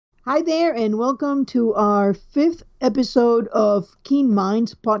Hi there, and welcome to our fifth episode of Keen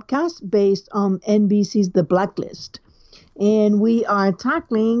Minds podcast based on NBC's The Blacklist. And we are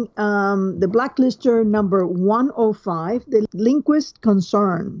tackling the Blacklister number 105, the Lindquist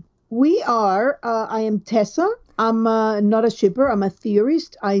Concern. I am Tessa. I'm not a shipper, I'm a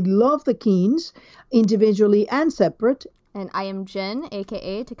theorist. I love the Keens, individually and separate. And I am Jen,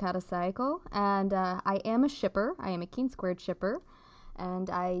 aka Takata Saiko, and I am a shipper. I am a Keen Squared shipper, and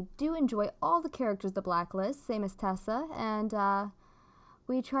I do enjoy all the characters of the Blacklist, same as Tessa. And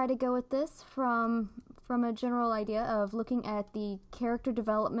we try to go with this from a general idea of looking at the character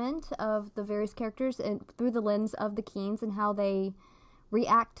development of the various characters and through the lens of the Keens and how they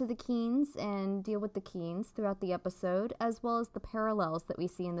react to the Keens and deal with the Keens throughout the episode, as well as the parallels that we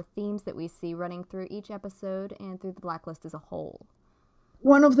see and the themes that we see running through each episode and through the Blacklist as a whole.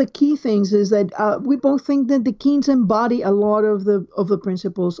 One of the key things is that we both think that the Keens embody a lot of the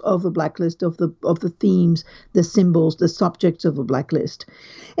principles of the blacklist, of the themes, the symbols, the subjects of the blacklist.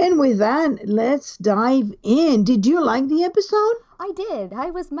 And with that, let's dive in. Did you like the episode? I did.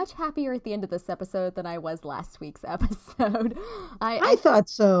 I was much happier at the end of this episode than I was last week's episode. I thought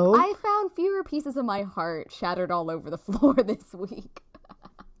so. I found fewer pieces of my heart shattered all over the floor this week.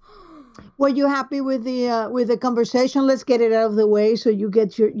 Were you happy with the conversation? Let's get it out of the way so you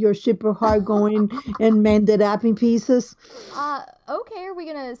get your shipper heart going and mend it up in pieces. Okay, are we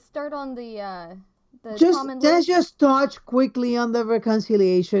gonna start on the Just Tom and let's Liz? just touch quickly on the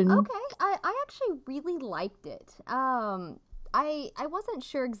reconciliation. Okay, I actually really liked it. I wasn't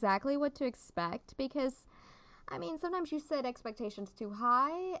sure exactly what to expect because, I mean, sometimes you set expectations too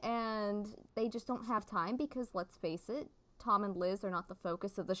high and they just don't have time because, let's face it, Tom and Liz are not the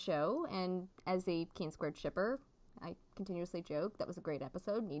focus of the show. And as a Keen Squared shipper, I continuously joke that was a great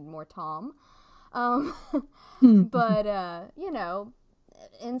episode. Need more Tom. Um, but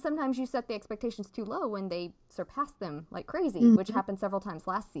and sometimes you set the expectations too low and they surpass them like crazy, which happened several times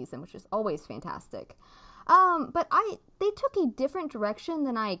last season, which is always fantastic. But they took a different direction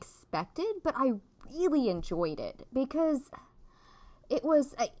than I expected, but I really enjoyed it because it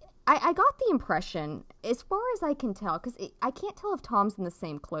was. I got the impression, as far as I can tell, because I can't tell if Tom's in the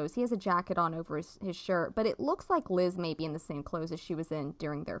same clothes. He has a jacket on over his shirt, but it looks like Liz may be in the same clothes as she was in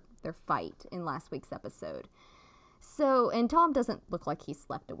during their fight in last week's episode. So, and Tom doesn't look like he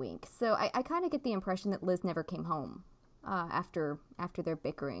slept a wink. So I kind of get the impression that Liz never came home after their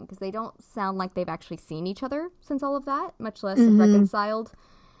bickering, because they don't sound like they've actually seen each other since all of that, much less have reconciled.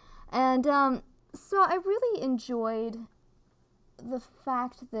 And so I really enjoyed the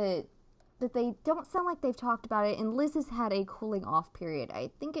fact that they don't sound like they've talked about it, and Liz has had a cooling off period. I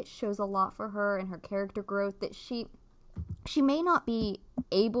think it shows a lot for her and her character growth that she may not be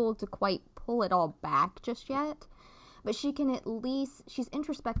able to quite pull it all back just yet, but she can at least, she's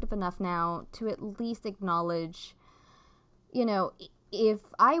introspective enough now to at least acknowledge, you know, if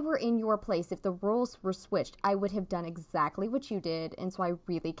I were in your place, if the roles were switched, I would have done exactly what you did, and so I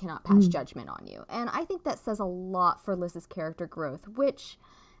really cannot pass judgment on you. And I think that says a lot for Liz's character growth, which,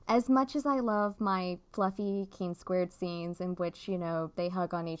 as much as I love my fluffy Keen Squared scenes in which, they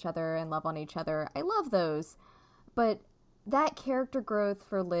hug on each other and love on each other, I love those. But that character growth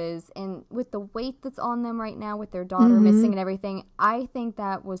for Liz, and with the weight that's on them right now with their daughter missing and everything, I think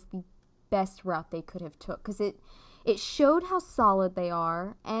that was the best route they could have took, because it showed how solid they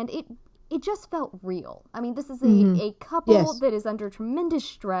are, and it just felt real. I mean, this is a couple Yes. that is under tremendous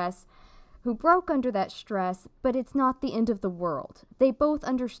stress, who broke under that stress, but it's not the end of the world. They both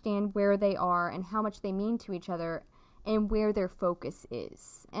understand where they are and how much they mean to each other and where their focus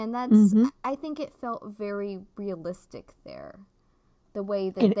is. And that's, I think it felt very realistic there, the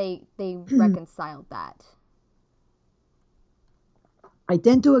way that And they reconciled that. I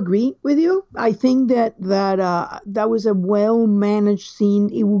tend to agree with you. I think that was a well managed scene.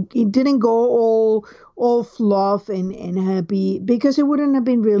 It didn't go all fluff and happy because it wouldn't have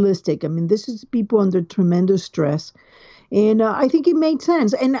been realistic. I mean, this is people under tremendous stress, and I think it made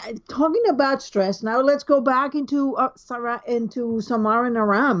sense. And talking about stress, now let's go back into Sarah, into Samara and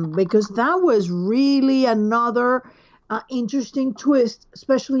Aram, because that was really another interesting twist,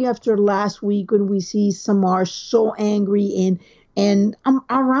 especially after last week when we see Samar so angry and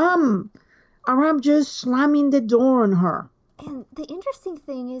Aram just slamming the door on her. And the interesting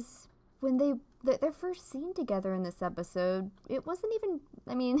thing is, when their first scene together in this episode, it wasn't even,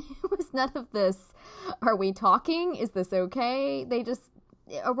 I mean, it was none of this, are we talking? Is this okay?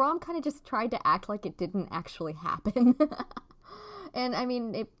 Aram kind of just tried to act like it didn't actually happen. And I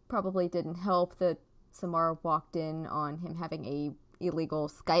mean, it probably didn't help that Samara walked in on him having a illegal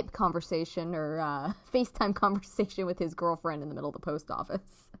Skype conversation or FaceTime conversation with his girlfriend in the middle of the post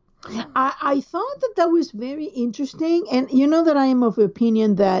office. I thought that that was very interesting, and you know that I am of the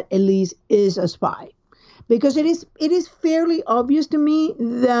opinion that Elise is a spy, because it is fairly obvious to me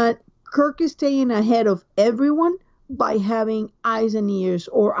that Kirk is staying ahead of everyone by having eyes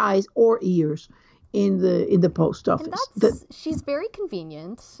or ears in the post And office. That she's very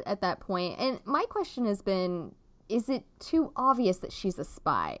convenient at that point. And my question has been, is it too obvious that she's a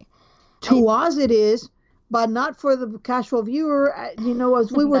spy? I to us it is, but not for the casual viewer. As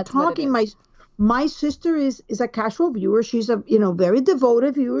we were That's what it talking, is. my sister is a casual viewer. She's a very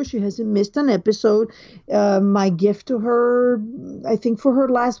devoted viewer. She hasn't missed an episode. My gift to her, I think for her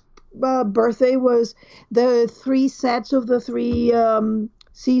last birthday, was the three sets of the three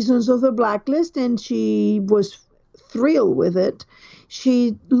seasons of the Blacklist, and she was thrilled with it.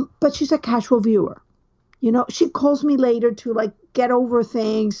 She, but she's a casual viewer. She calls me later to like get over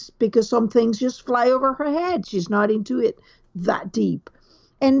things because some things just fly over her head. She's not into it that deep.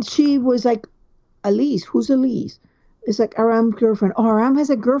 And she was like, Elise, who's Elise? It's like Aram's girlfriend. Oh, Aram has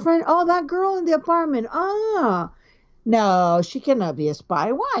a girlfriend? Oh, that girl in the apartment. Ah, no, she cannot be a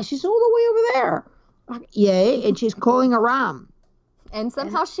spy. Why? She's all the way over there. Like, yay, and she's calling Aram. And And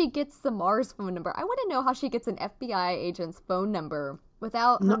somehow she gets Samar's phone number. I want to know how she gets an FBI agent's phone number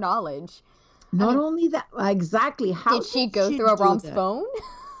without her no, knowledge. I not mean, only that, exactly. How did she did go she through do Aram's that? phone?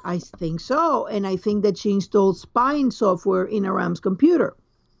 I think so. And I think that she installed spying software in Aram's computer.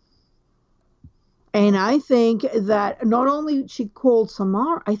 And I think that not only she called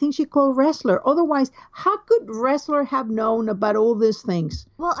Samar, I think she called Wrestler. Otherwise, how could Wrestler have known about all these things?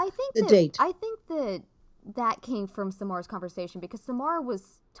 Well, The date. I think that that came from Samar's conversation because Samar was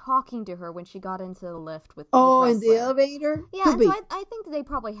talking to her when she got into the lift with Oh, in the Wrestler. elevator? Yeah, Could and so be. I think they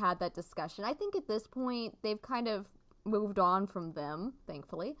probably had that discussion. I think at this point they've kind of moved on from them,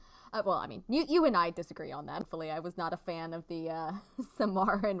 thankfully. Well, I mean, you and I disagree on that. Thankfully, I was not a fan of the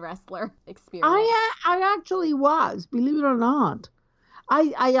Samar and Wrestler experience. I actually was, believe it or not.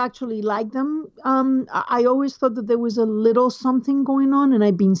 I actually like them. I always thought that there was a little something going on, and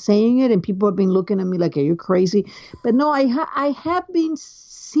I've been saying it, and people have been looking at me like, "Are you crazy?" But no, I have been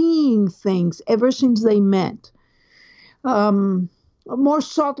seeing things ever since they met. More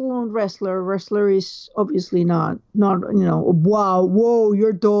subtle on Wrestler. Wrestler is obviously not wow, whoa,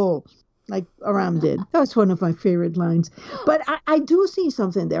 you're dull, like Aram did. That's one of my favorite lines. But I do see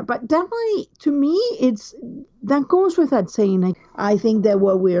something there. But definitely, to me, it's that goes without saying. I think that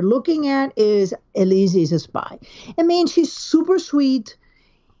what we're looking at is Elise is a spy. I mean, she's super sweet,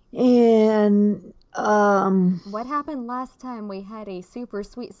 and What happened last time we had a super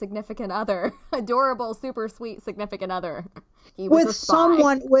sweet significant other? Adorable, super sweet significant other. He was a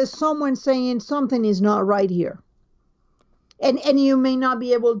spy. with someone saying something is not right here. And you may not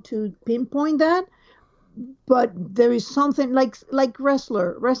be able to pinpoint that, but there is something like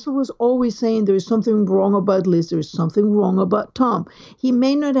Wrestler was always saying there is something wrong about Liz, there is something wrong about Tom. He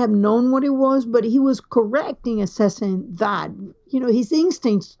may not have known what it was, but he was correct in assessing that. His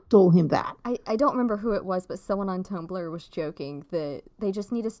instincts told him that. I don't remember who it was, but someone on Tumblr was joking that they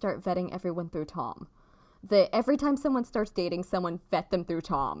just need to start vetting everyone through Tom. That every time someone starts dating someone, vet them through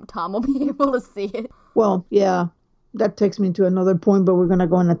Tom. Tom will be able to see it. Well, yeah, that takes me to another point, but we're going to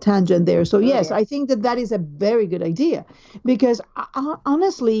go on a tangent there. So Oh yes, dear. I think that that is a very good idea, because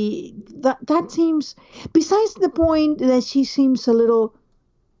honestly, that seems, besides the point that she seems a little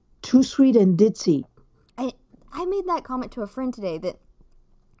too sweet and ditzy. I I made that comment to a friend today that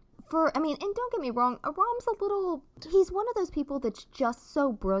and don't get me wrong, Aram's he's one of those people that's just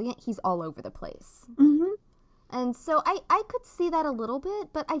so brilliant, he's all over the place. Hmm. And so I could see that a little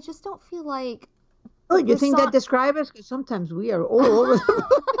bit, but I just don't feel like Oh, you the think that song. describes us? Because sometimes we are all over.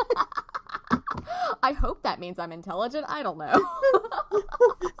 I hope that means I'm intelligent. I don't know.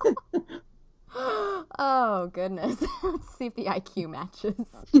 Oh, goodness. Let's see if the IQ matches.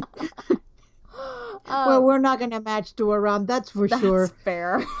 Well, Oh, we're not going to match to Aram, that's for that's sure.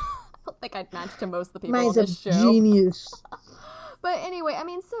 fair. I don't think I'd match to most of the people on Mine's a this show. genius. But anyway,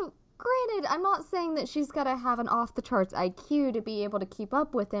 so granted, I'm not saying that she's got to have an off the charts IQ to be able to keep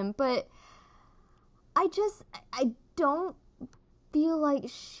up with him, but I don't feel like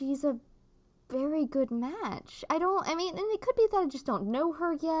she's a very good match. And it could be that I just don't know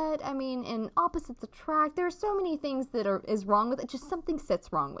her yet. And opposites attract. There are so many things is wrong with it. Just something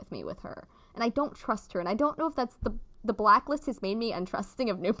sits wrong with me with her. And I don't trust her. And I don't know if that's the blacklist has made me untrusting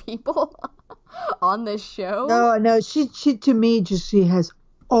of new people on this show. No, no, she to me just she has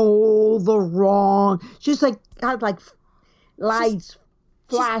all the wrong. She's like got like She's lights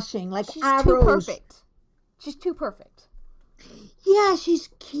she's flashing like she's too arrows. perfect. She's too perfect. Yeah, she's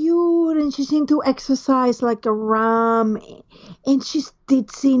cute and she's into exercise like a ram. And she's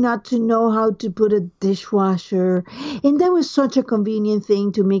ditzy not to know how to put a dishwasher. And that was such a convenient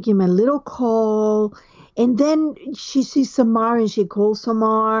thing to make him a little call. And then she sees Samar and she calls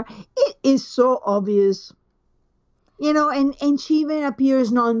Samar. It is so obvious. And she even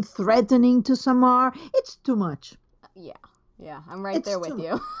appears non-threatening to Samar. It's too much. Yeah, yeah, I'm right It's there too with much.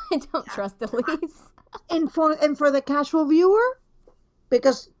 you. I don't trust Elise. And for the casual viewer,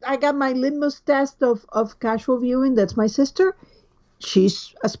 because I got my litmus test of casual viewing. That's my sister.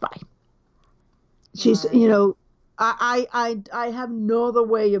 She's a spy. She's, Right. I have no other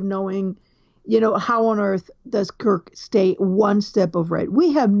way of knowing, how on earth does Kirk stay one step of Red?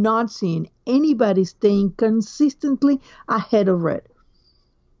 We have not seen anybody staying consistently ahead of Red.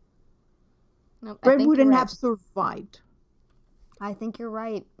 Nope, I Red think you're wouldn't right. have survived. I think you're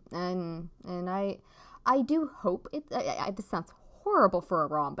right, and I do hope it. This sounds horrible for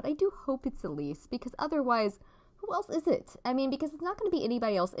Iran, but I do hope it's Elise because otherwise, who else is it? I mean, because it's not going to be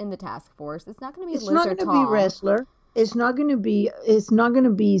anybody else in the task force. It's not going to be It's Liz not or going to be Tom. Wrestler. It's not going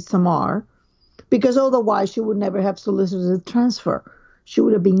to be Samar, because otherwise she would never have solicited a transfer. She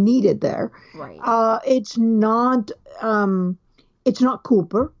would have been needed there. Right. It's not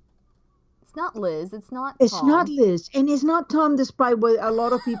Cooper. It's not Liz. It's not It's not Tom. Liz, and it's not Tom, despite what a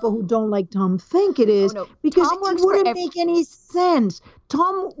lot of people who don't like Tom think it Oh is, no, because Tom it works for wouldn't make any sense.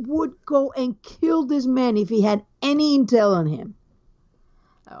 Tom would go and kill this man if he had any intel on him.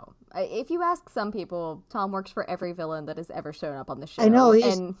 Oh, if you ask some people, Tom works for every villain that has ever shown up on the I know show,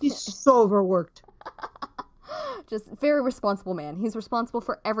 he's and he's so overworked. just very responsible man. He's responsible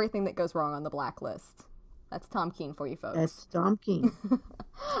for everything that goes wrong on the Blacklist. That's Tom Keen for you folks. That's Tom King.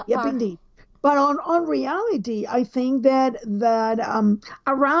 Yep, All indeed. But on reality, I think that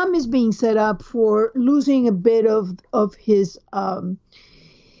Aram is being set up for losing a bit of his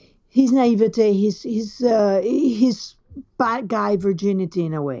naivete, his bad guy virginity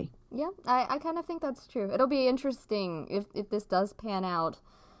in a way. yeah, I kind of think that's true. It'll be interesting if this does pan out.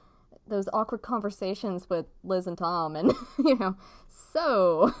 Those awkward conversations with Liz and Tom, and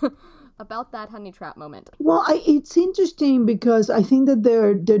so about that honey trap moment. Well, it's interesting because I think that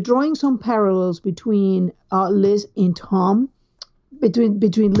they're drawing some parallels between Liz and Tom, between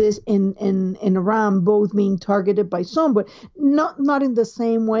Liz and Aram, both being targeted by some, but not in the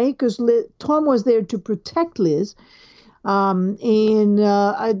same way, because Tom was there to protect Liz, and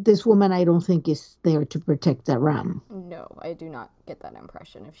this woman I don't think is there to protect Aram. No, I do not get that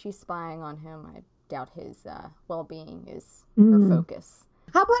impression. If she's spying on him, I doubt his well-being is her Mm. focus.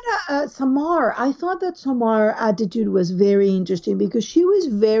 How about Samar? I thought that Samar attitude was very interesting because she was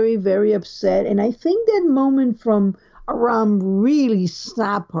very, very upset, and I think that moment from Aram really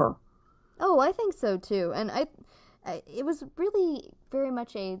snapped her. Oh, I think so too. And it was really very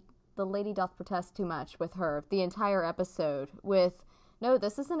much a the lady doth protest too much with her the entire episode. With no,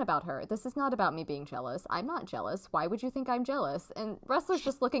 this isn't about her. This is not about me being jealous. I'm not jealous. Why would you think I'm jealous? And Wrestler's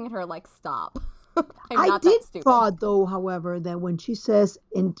just looking at her like, stop. I'm I not that did stupid. thought, though, however, that when she says,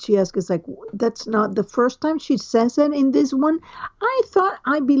 and she asks, us like, that's not the first time she says it in this one. I thought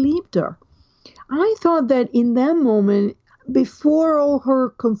I believed her. I thought that in that moment, before all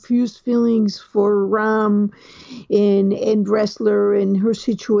her confused feelings for Ram and Wrestler and her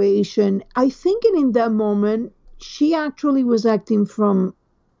situation, I think that in that moment, she actually was acting from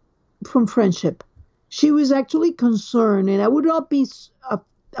friendship. She was actually concerned, and I would not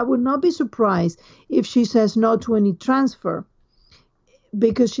be surprised if she says no to any transfer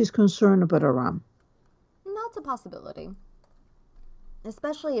because she's concerned about Aram. And that's a possibility.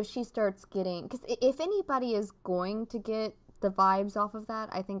 Especially if she starts getting. Because if anybody is going to get the vibes off of that,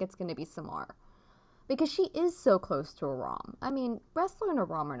 I think it's going to be Samar. Because she is so close to Aram. I mean, Wrestler and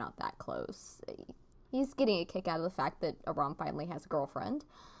Aram are not that close. He's getting a kick out of the fact that Aram finally has a girlfriend,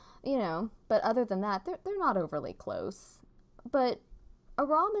 But other than that, they're not overly close. But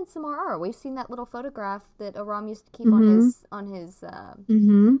Aram and Samar are. We've seen that little photograph that Aram used to keep on Mm-hmm.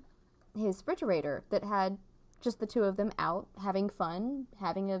 Mm-hmm. his refrigerator that had just the two of them out having fun,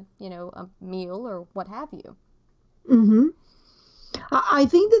 having a meal or what have you. Mm-hmm. I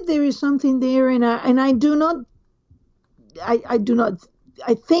think that there is something there, and I do not, I do not,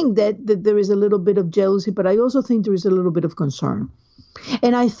 I think that there is a little bit of jealousy, but I also think there is a little bit of concern.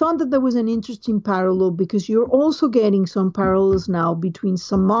 And I thought that there was an interesting parallel because you're also getting some parallels now between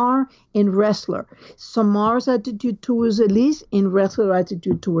Samar and Wrestler. Samar's attitude towards Elise and Wrestler's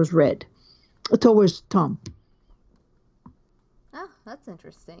attitude towards Tom. Ah, that's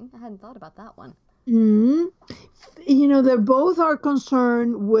interesting. I hadn't thought about that one. Mm-hmm. They both are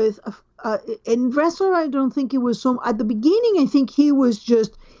concerned with, and wrestler, I don't think it was so, at the beginning, I think he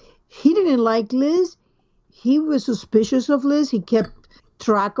didn't like Liz. He was suspicious of Liz. He kept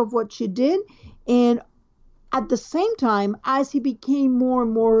track of what she did. And at the same time, as he became more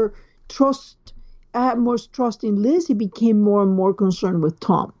and more trust, more trust in Liz, he became more and more concerned with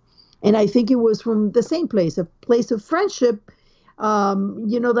Tom. And I think it was from the same place, a place of friendship.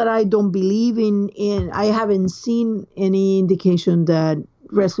 That I don't believe in. I haven't seen any indication that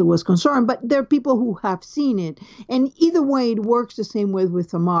wrestler was concerned, but there are people who have seen it. And either way, it works the same way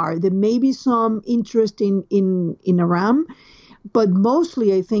with Tamar. There may be some interest in Aram, but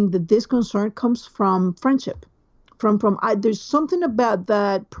mostly I think that this concern comes from friendship. There's something about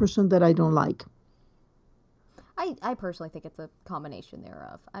that person that I don't like. I personally think it's a combination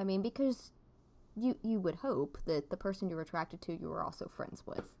thereof. I mean, because you would hope that the person you're attracted to, you are also friends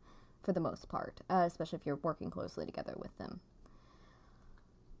with, for the most part, especially if you're working closely together with them.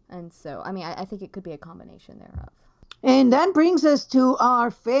 And so, I mean, I think it could be a combination thereof. And that brings us to our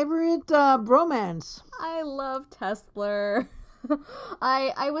favorite bromance. I love Tessler.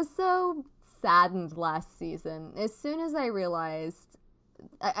 I was so saddened last season. As soon as I realized,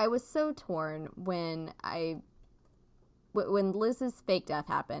 I was so torn when Liz's fake death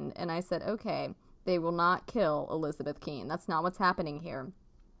happened, and I said, okay, they will not kill Elizabeth Keene. That's not what's happening here.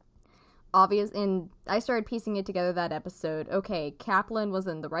 And I started piecing it together that episode. Okay, Kaplan was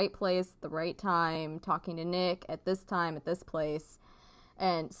in the right place, the right time, talking to Nick at this time, at this place.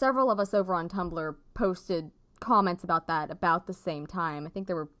 And several of us over on Tumblr posted comments about that about the same time. I think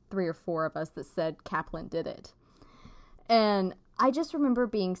there were 3 or 4 of us that said Kaplan did it. And I just remember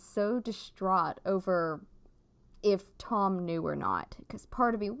being so distraught over if Tom knew or not, because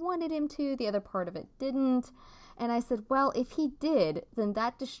part of me wanted him to, the other part of it didn't. And I said, well, if he did, then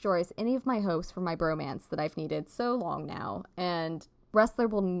that destroys any of my hopes for my bromance that I've needed so long now, and Wrestler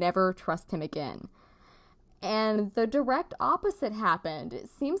will never trust him again. And the direct opposite happened. It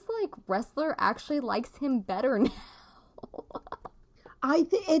seems like Wrestler actually likes him better now. I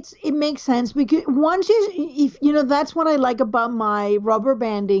think it makes sense because once if that's what I like about my rubber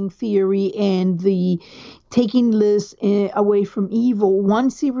banding theory and the taking Liz away from evil.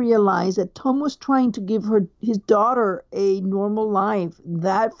 Once he realized that Tom was trying to give his daughter a normal life,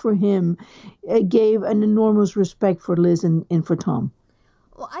 that for him gave an enormous respect for Liz and for Tom.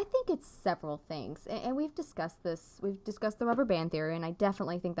 Well, I think it's several things, and we've discussed this. We've discussed the rubber band theory, and I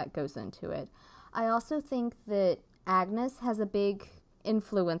definitely think that goes into it. I also think that Agnes has a big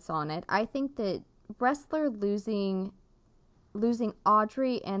influence on it. I think that Wrestler losing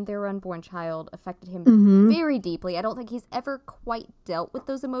Audrey and their unborn child affected him very deeply. I don't think he's ever quite dealt with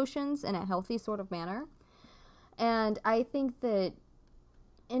those emotions in a healthy sort of manner. And I think that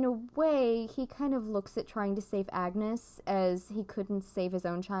in a way, he kind of looks at trying to save Agnes as he couldn't save his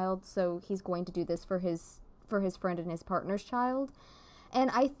own child, so he's going to do this for his friend and his partner's child. And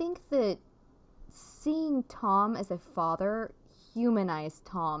I think that seeing Tom as a father humanized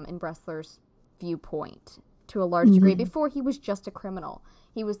Tom in Wrestler's viewpoint to a large degree. Before, he was just a criminal.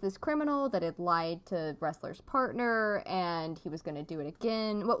 He was this criminal that had lied to Wrestler's partner, and he was going to do it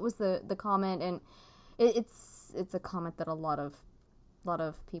again. What was the comment? And it's a comment that a lot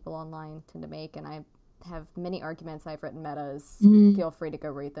of people online tend to make, and I have many arguments. I've written metas. Feel free to go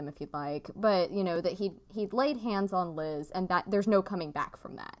read them if you'd like. But that he'd laid hands on Liz, and that there's no coming back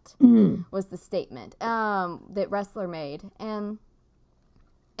from that. Was the statement that Wrestler made, and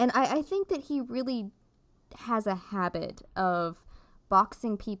I think that he really has a habit of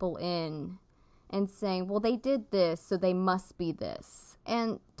boxing people in and saying, well, they did this, so they must be this.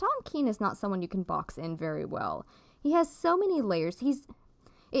 And Tom Keene is not someone you can box in very well. He has so many layers.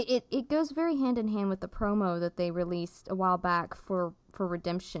 It goes very hand in hand with the promo that they released a while back for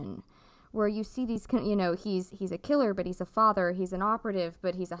Redemption, where you see these, he's a killer, but he's a father, he's an operative,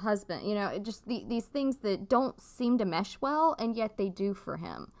 but he's a husband, just these things that don't seem to mesh well, and yet they do for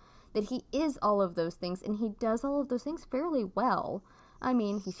him. That he is all of those things, and he does all of those things fairly well. I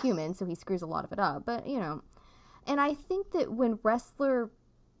mean, he's human, so he screws a lot of it up, but, And I think that when Wrestler,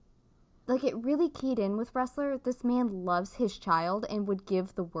 it really keyed in with Wrestler, this man loves his child and would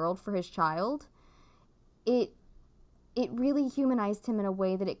give the world for his child. It really humanized him in a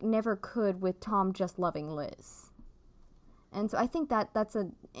way that it never could with Tom just loving Liz. And so I think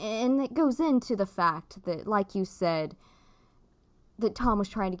and it goes into the fact that, like you said, that Tom was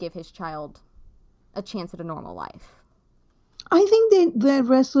trying to give his child a chance at a normal life. I think that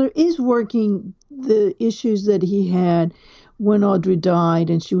Wrestler is working the issues that he had when Audrey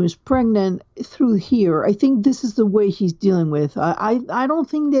died and she was pregnant through here. I think this is the way he's dealing with. I don't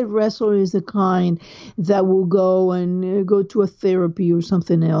think that wrestler is the kind that will go and go to a therapy or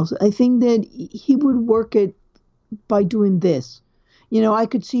something else. I think that he would work it by doing this. I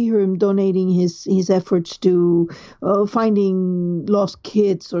could see him donating his efforts to finding lost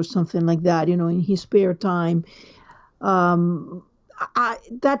kids or something like that. In his spare time.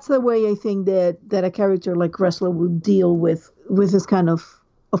 That's the way I think that a character like Wrestler would deal with this kind of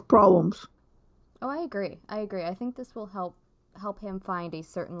problems. Oh, I agree. I agree. I think this will help him find a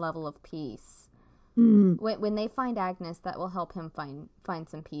certain level of peace. Mm. When they find Agnes, that will help him find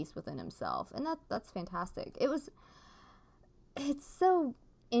some peace within himself, and that's fantastic. It's so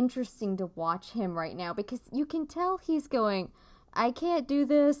interesting to watch him right now because you can tell he's going, I can't do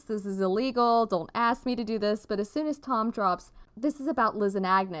this. This is illegal. Don't ask me to do this. But as soon as Tom drops, this is about Liz and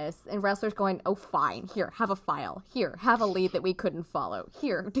Agnes, and Wrestler's going, oh, fine. Here, have a file. Here, have a lead that we couldn't follow.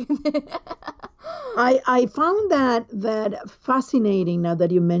 Here, do this. I found that fascinating now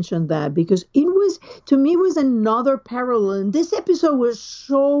that you mentioned that, because it was, to me, was another parallel. And this episode was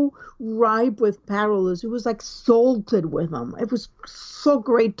so ripe with parallels. It was like salted with them. It was so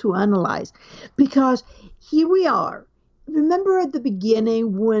great to analyze because here we are. Remember at the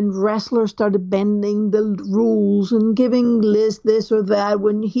beginning when Wrestler started bending the rules and giving Liz this or that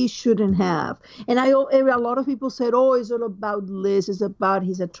when he shouldn't have? And a lot of people said, oh, it's all about Liz. It's about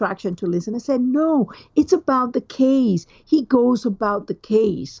his attraction to Liz. And I said, no, it's about the case. He goes about the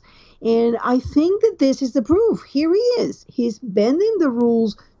case. And I think that this is the proof. Here he is. He's bending the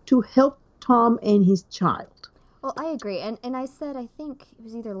rules to help Tom and his child. Well, I agree. And I said, I think it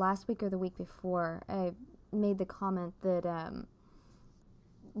was either last week or the week before, I made the comment that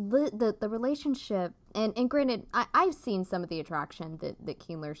the relationship, and granted, I've seen some of the attraction that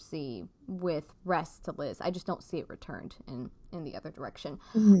Keeler see with Rest to Liz. I just don't see it returned in the other direction.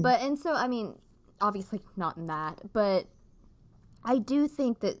 Mm-hmm. But, and so, I mean, obviously not in that, but I do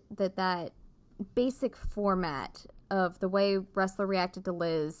think that basic format of the way Wrestler reacted to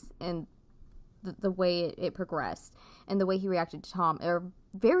Liz and the way it progressed and the way he reacted to Tom are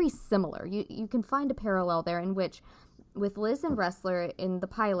very similar. You can find a parallel there in which with Liz and Wrestler in the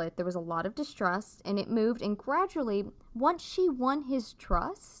pilot, there was a lot of distrust and it moved, and gradually, once she won his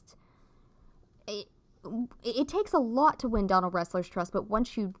trust, it takes a lot to win Donald Wrestler's trust, but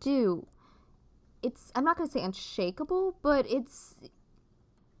once you do, I'm not going to say unshakable, but it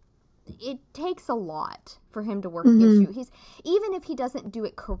takes a lot for him to work against you. Even if he doesn't do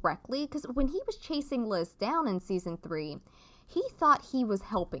it correctly, because when he was chasing Liz down in season 3, he thought he was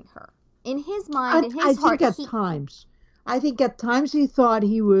helping her. In his mind, in his heart, I think at times he thought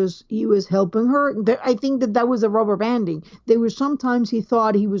he was helping her. I think that was a rubber banding. There were sometimes he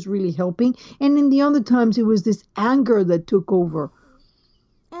thought he was really helping, and in the other times it was this anger that took over.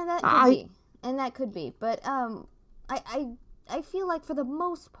 And that could be. But I feel like for the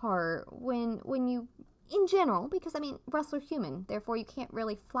most part, when you, in general, because I mean, Wrestler's human, therefore you can't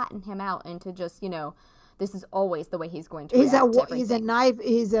really flatten him out into just, this is always the way he's going to react to everything. He's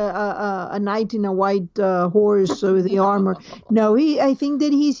a knight in a white horse with the armor. No, I think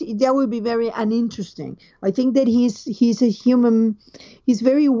that that would be very uninteresting. I think that he's a human. He's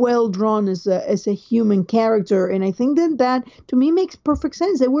very well drawn as a human character, and I think that to me makes perfect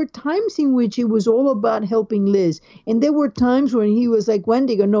sense. There were times in which it was all about helping Liz, and there were times when he was like,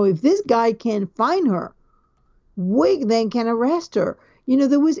 Wendigo, no, if this guy can't find her, we then can arrest her.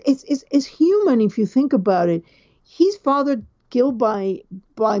 It's human if you think about it. His father killed by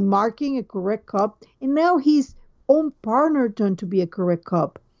marking a correct cop, and now his own partner turned to be a correct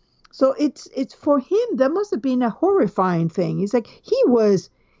cop. So it's for him, that must have been a horrifying thing. It's like he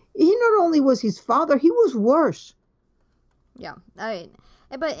not only was his father, he was worse. Yeah,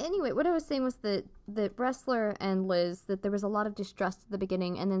 but anyway, what I was saying was that Wrestler and Liz, that there was a lot of distrust at the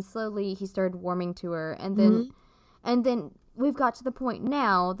beginning, and then slowly he started warming to her, and then we've got to the point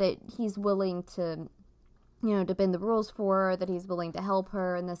now that he's willing to, to bend the rules for her, that he's willing to help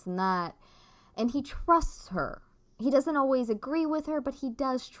her and this and that. And he trusts her. He doesn't always agree with her, but he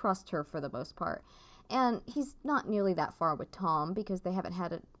does trust her for the most part. And he's not nearly that far with Tom because they haven't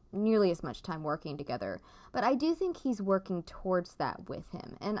had nearly as much time working together. But I do think he's working towards that with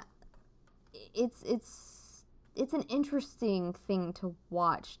him. And it's an interesting thing to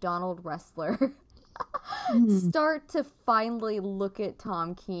watch Donald Wrestler start to finally look at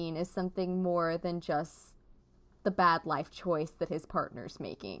Tom Keene as something more than just the bad life choice that his partner's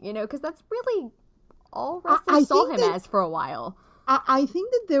making, because that's really all Wrestler saw him as for a while. I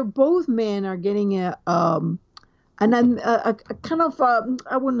think that they're both men are getting a kind of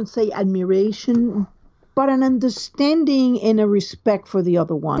I wouldn't say admiration, but an understanding and a respect for the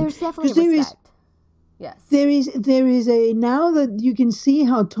other one. There's definitely Because respect. Yes. There is a, now that you can see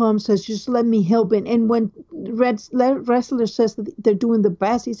how Tom says, just let me help. And when Wrestler says that they're doing the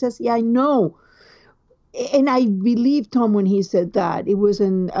best, he says, yeah, I know. And I believe Tom when he said that. It was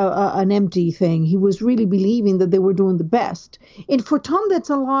an empty thing. He was really believing that they were doing the best. And for Tom, that's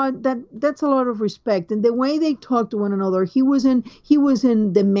a lot of respect. And the way they talked to one another, he wasn't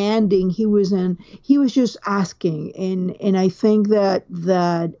demanding. He was just asking. And I think that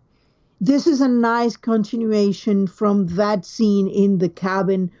this is a nice continuation from that scene in the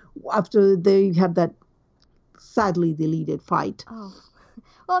cabin after they had that sadly deleted fight. Oh.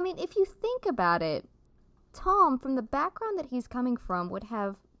 Well, I mean, if you think about it, Tom, from the background that he's coming from, would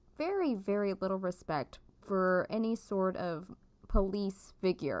have very, very little respect for any sort of police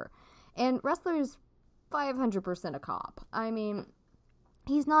figure. And Wrestler is 500% a cop. I mean,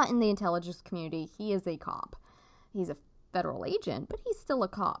 he's not in the intelligence community. He is a cop. He's a federal agent, but he's still a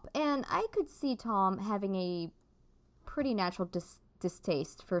cop. And I could see Tom having a pretty natural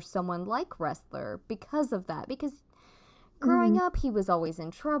distaste for someone like Wrestler because of that. Because growing up, he was always in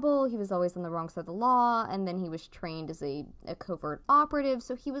trouble. He was always on the wrong side of the law. And then he was trained as a covert operative.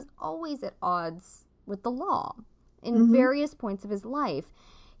 So he was always at odds with the law in various points of his life.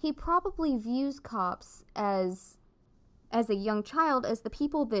 He probably views cops as a young child, as the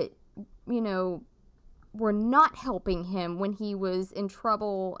people that, were not helping him when he was in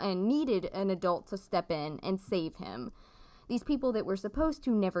trouble and needed an adult to step in and save him. These people that were supposed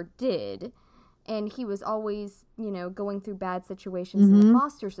to never did. And he was always, going through bad situations in the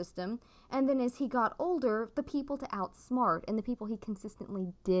foster system. And then as he got older, the people to outsmart and the people he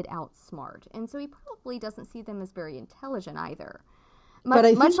consistently did outsmart. And so he probably doesn't see them as very intelligent either.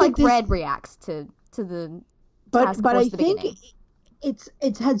 Much like Red reacts to the task force at the beginning.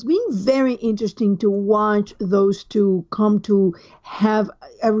 It has been very interesting to watch those two come to have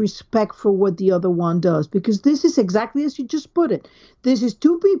a respect for what the other one does, because this is exactly as you just put it. This is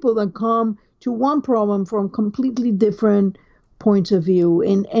two people that come to one problem from completely different points of view.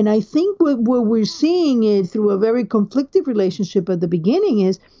 And I think what we're seeing it through a very conflicted relationship at the beginning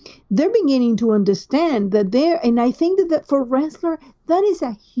is they're beginning to understand that and I think that for Wrestler, that is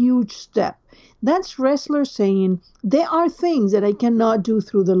a huge step. That's Wrestler saying, there are things that I cannot do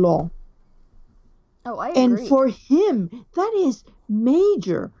through the law. Oh, I agree. And for him, that is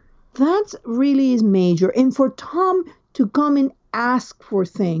major. That really is major. And for Tom to come and ask for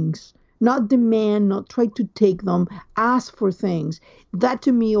things, not demand, not try to take them, ask for things, that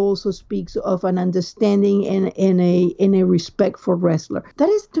to me also speaks of an understanding and a respect for Wrestler. That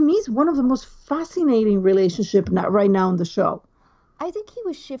is, to me, is one of the most fascinating relationships right now on the show. I think he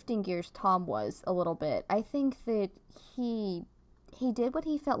was shifting gears, Tom was, a little bit. I think that he did what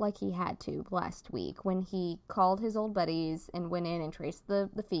he felt like he had to last week when he called his old buddies and went in and traced the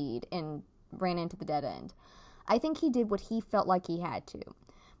feed and ran into the dead end. I think he did what he felt like he had to.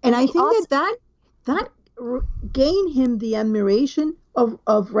 And I think that gained him the admiration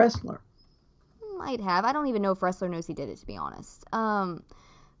of Wrestler. Might have. I don't even know if Wrestler knows he did it, to be honest.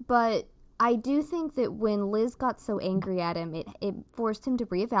 But I do think that when Liz got so angry at him, it forced him to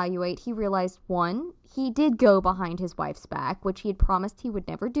reevaluate. He realized, one, he did go behind his wife's back, which he had promised he would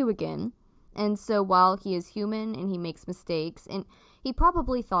never do again. And so while he is human and he makes mistakes, and he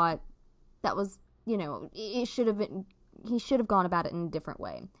probably thought that was, it should have been, he should have gone about it in a different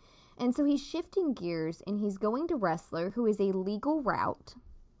way. And so he's shifting gears and he's going to Wrestler, who is a legal route,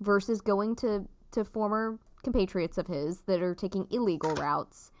 versus going to former compatriots of his that are taking illegal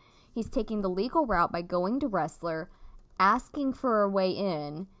routes. He's taking the legal route by going to Wrestler, asking for a way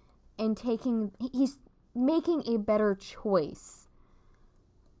in, and he's making a better choice.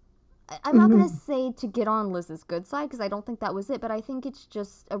 I'm not going to say to get on Liz's good side, because I don't think that was it, but I think it's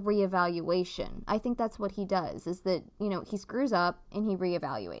just a reevaluation. I think that's what he does, is that, he screws up and he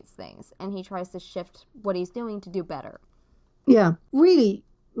reevaluates things, and he tries to shift what he's doing to do better. Yeah, really,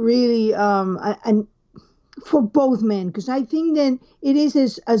 really, and for both men, because I think that it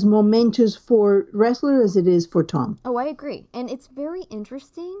is as momentous for Wrestler as it is for Tom. Oh, I agree. And it's very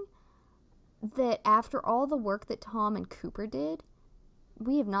interesting that after all the work that Tom and Cooper did,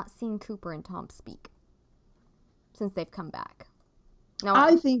 we have not seen Cooper and Tom speak since they've come back. Now,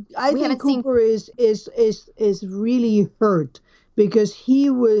 I think Cooper is really hurt because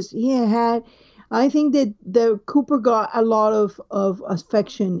I think that the Cooper got a lot of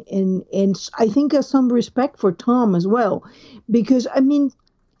affection and I think some respect for Tom as well, because I mean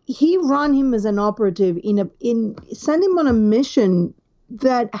he ran him as an operative in sent him on a mission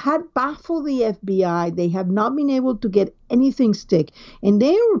that had baffled the FBI. They have not been able to get anything stick. And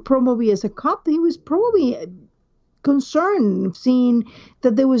they were probably, as a cop, he was probably concerned, seeing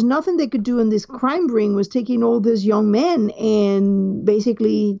that there was nothing they could do, and this crime ring was taking all these young men and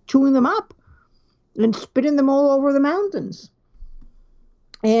basically chewing them up and spitting them all over the mountains.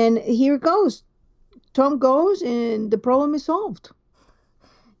 And here it goes. Tom goes, and the problem is solved.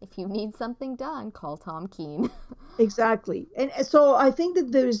 If you need something done, call Tom Keene. Exactly. And so I think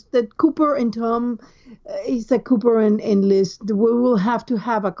that there's that Cooper and Tom, it's that Cooper and Liz, we will have to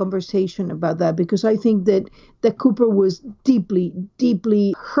have a conversation about that, because I think that Cooper was deeply,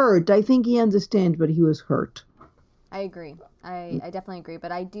 deeply hurt. I think he understands, but he was hurt. I agree. I definitely agree.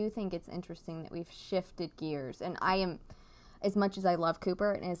 But I do think it's interesting that we've shifted gears. And I am, as much as I love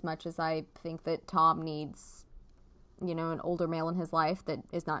Cooper and as much as I think that Tom needs, you know, an older male in his life that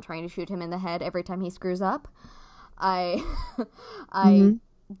is not trying to shoot him in the head every time he screws up, I I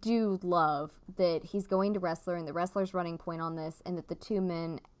do love that he's going to Wrestler, and the Wrestler's running point on this, and that the two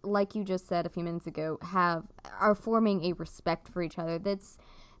men, like you just said a few minutes ago, are forming a respect for each other that's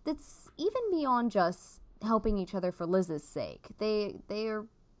even beyond just helping each other for Liz's sake. They are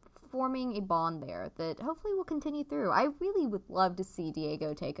forming a bond there that hopefully will continue through. I really would love to see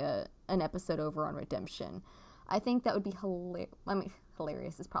Diego take an episode over on Redemption. I think that would be hilarious. I mean,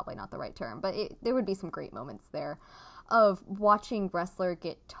 hilarious is probably not the right term, but there would be some great moments there of watching Wrestler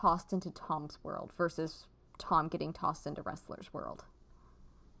get tossed into Tom's world versus Tom getting tossed into Wrestler's world.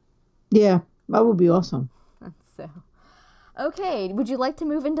 Yeah, that would be awesome. So, okay, would you like to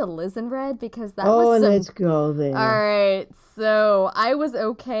move into Liz and Red? Because that was let's go there. All right, so I was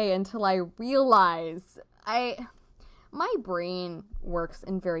okay until I realized my brain works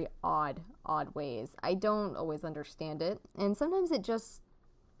in very odd ways. I don't always understand it, and sometimes it just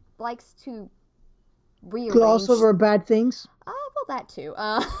likes to rearrange. Gloss over bad things? Well, that too.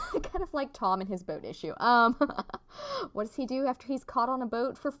 Kind of like Tom and his boat issue. What does he do after he's caught on a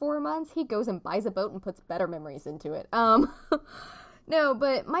boat for 4 months? He goes and buys a boat and puts better memories into it. No,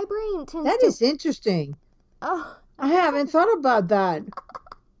 but my brain tends That is interesting. Oh, I haven't thought about that.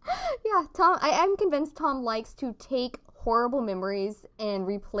 Yeah, Tom. I'm convinced Tom likes to take horrible memories and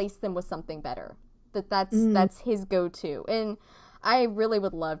replace them with something better. That's his go-to. And I really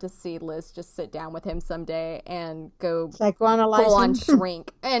would love to see Liz just sit down with him someday and go psychoanalyze full on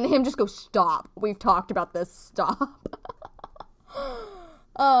shrink, and him just go, stop. We've talked about this. Stop.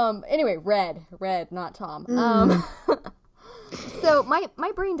 Anyway, Red, not Tom. So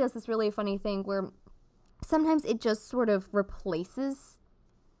my brain does this really funny thing where sometimes it just sort of replaces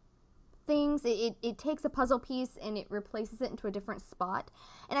things. It takes a puzzle piece and it replaces it into a different spot.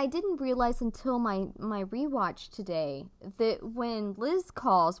 And I didn't realize until my rewatch today that when Liz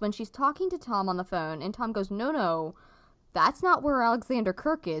calls, when she's talking to Tom on the phone, and Tom goes, no, that's not where Alexander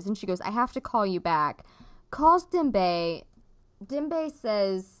Kirk is. And she goes, I have to call you back. Calls Dembe. Dembe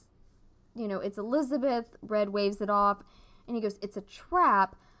says, you know, it's Elizabeth. Red waves it off. And he goes, it's a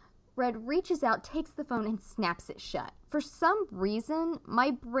trap. Red reaches out, takes the phone, and snaps it shut. For some reason,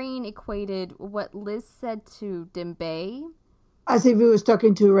 my brain equated what Liz said to Dembe as if he was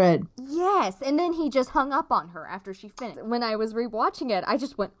talking to Red. Yes, and then he just hung up on her after she finished. When I was rewatching it, I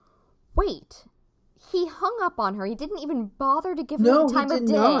just went, wait, he hung up on her. He didn't even bother to give her the time of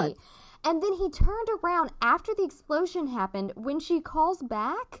day. Not. And then he turned around after the explosion happened. When she calls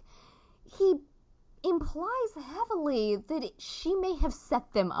back, he implies heavily that she may have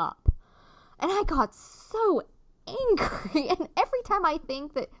set them up. And I got so angry. And every time I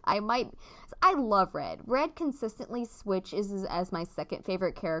think that I love Red. Red consistently switches as my second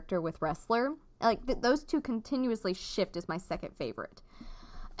favorite character with Wrestler. Like, those two continuously shift as my second favorite.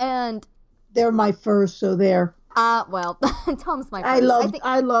 And they're my first, so there. Well, Tom's my first.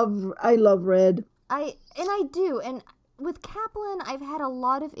 I love Red. I do. And with Kaplan, I've had a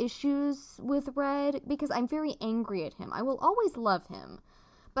lot of issues with Red because I'm very angry at him. I will always love him,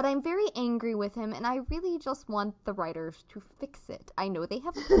 but I'm very angry with him, and I really just want the writers to fix it. I know they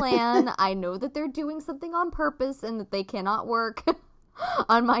have a plan. I know that they're doing something on purpose and that they cannot work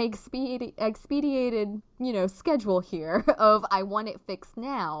on my expedited, schedule here of I want it fixed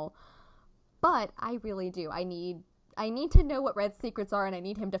now. But I really do. I need to know what Red's secrets are, and I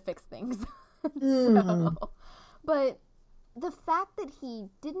need him to fix things. But the fact that he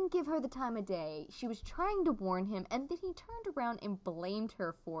didn't give her the time of day, she was trying to warn him, and then he turned around and blamed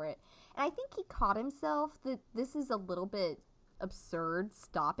her for it. And I think he caught himself that this is a little bit absurd,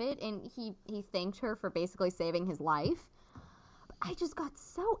 stop it, and he thanked her for basically saving his life. But I just got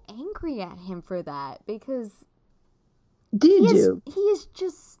so angry at him for that, because he is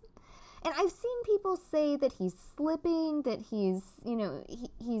just, And I've seen people say that he's slipping, that he's,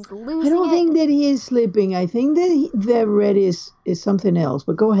 he's I losing don't it. think that he is sleeping. I think that the red is something else.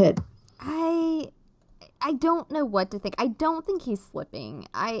 But go ahead. I I don't know what to think. I don't think he's slipping.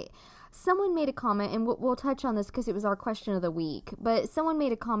 Someone made a comment, and we'll touch on this because it was our question of the week. But someone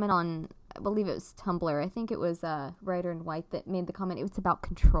made a comment on, I believe it was Tumblr. I think it was Writer in White that made the comment. It was about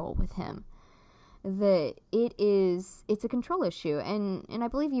control with him. That it's a control issue, and I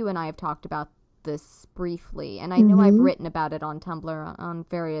believe you and I have talked about this briefly, and I know I've written about it on Tumblr on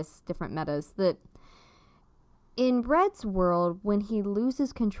various different metas, that in Red's world, when he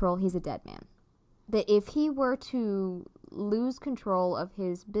loses control, he's a dead man. That if he were to lose control of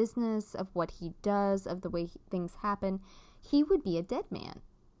his business, of what he does, of the way things happen, he would be a dead man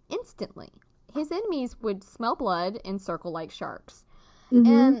instantly. His enemies would smell blood and circle like sharks.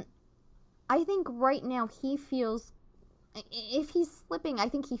 And I think right now he feels, if he's slipping, I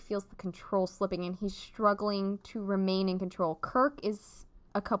think he feels the control slipping, and he's struggling to remain in control. Kirk is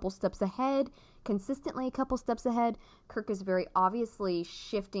a couple steps ahead, consistently a couple steps ahead. Kirk is very obviously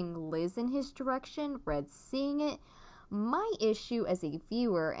shifting Liz in his direction. Red's seeing it. My issue as a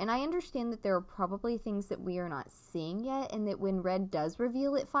viewer, and I understand that there are probably things that we are not seeing yet, and that when Red does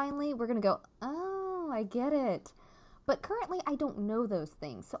reveal it finally, we're going to go, oh, I get it. But currently, I don't know those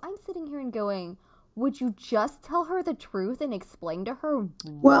things. So I'm sitting here and going, would you just tell her the truth and explain to her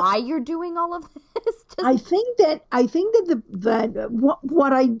why you're doing all of this? I think that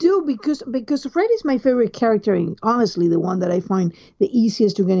what I do, because Fred is my favorite character, and honestly the one that I find the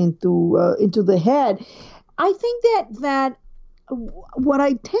easiest to get into the head. I think that what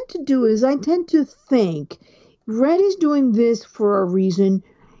I tend to do is I tend to think Red is doing this for a reason.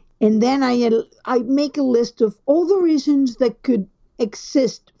 And then I make a list of all the reasons that could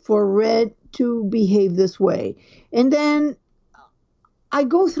exist for Red to behave this way. And then I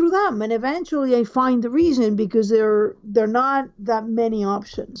go through them, and eventually I find the reason, because there are not that many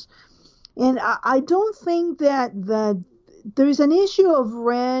options. And I don't think that there is an issue of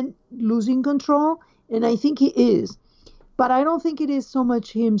Red losing control, and I think he is. But I don't think it is so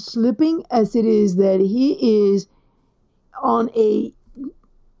much him slipping as it is that he's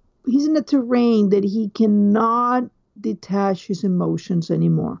in a terrain that he cannot detach his emotions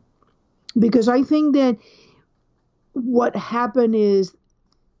anymore. Because I think that what happened is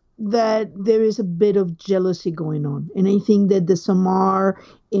that there is a bit of jealousy going on. And I think that the Samar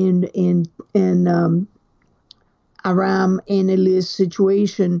and Aram and Eli's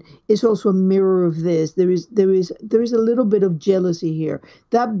situation is also a mirror of this. There is a little bit of jealousy here.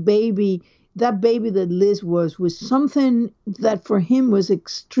 That baby that Liz was something that for him was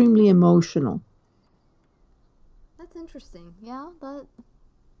extremely emotional. That's interesting. Yeah, that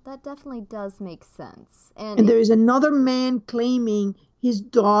definitely does make sense. And there is another man claiming his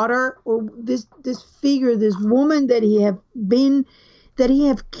daughter, or this figure, this woman that he have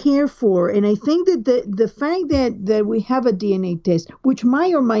cared for. And I think that the fact that we have a DNA test, which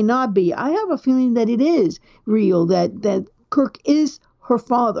might or might not be, I have a feeling that it is real, that Kirk is her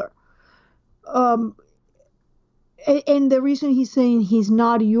father. And the reason he's saying he's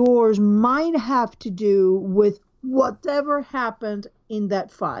not yours might have to do with whatever happened in that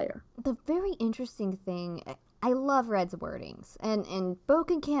fire. The very interesting thing, I love Red's wordings, and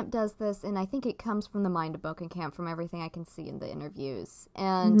Bokenkamp does this, and I think it comes from the mind of Bokenkamp from everything I can see in the interviews.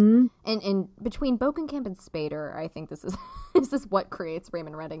 And and between Bokenkamp and Spader, I think this is what creates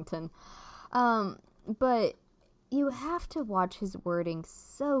Raymond Reddington. But you have to watch his wording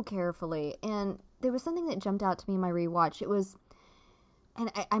so carefully, and there was something that jumped out to me in my rewatch. It was, and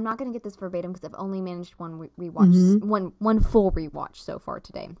I'm not going to get this verbatim because I've only managed one rewatch, one full rewatch so far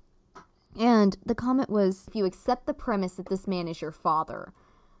today. And the comment was, if you accept the premise that this man is your father,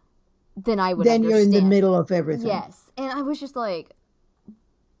 then I would understand. You're in the middle of everything. Yes. And I was just like,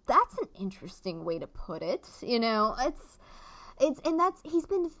 that's an interesting way to put it. He's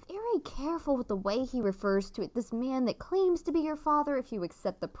been very careful with the way he refers to it. This man that claims to be your father, if you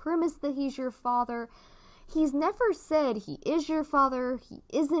accept the premise that he's your father. He's never said he is your father, he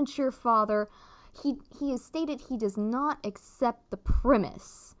isn't your father. He has stated he does not accept the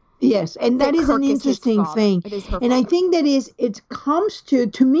premise. Yes, and that is an interesting thing. And I think that it comes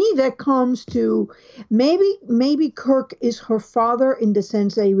to me, that comes to maybe Kirk is her father in the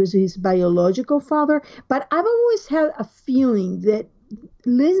sense that he was his biological father, but I've always had a feeling that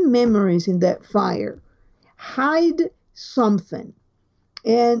Liz's memories in that fire hide something.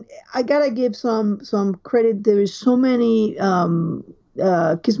 And I gotta give some credit. There is so many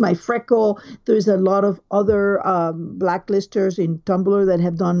Kiss My Freckle. There's a lot of other blacklisters in Tumblr that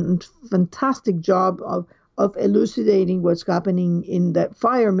have done a fantastic job of elucidating what's happening in that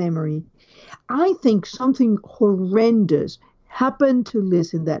fire memory. I think something horrendous happened to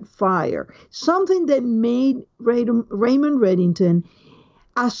Liz in that fire. Something that made Raymond Reddington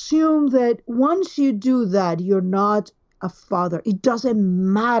assume that once you do that, you're not a father. It doesn't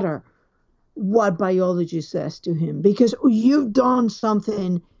matter what biology says to him because you've done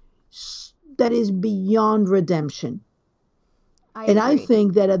something that is beyond redemption. I And I agree.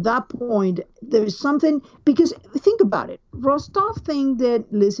 think that at that point, there is something, because think about it. Rostov thinks that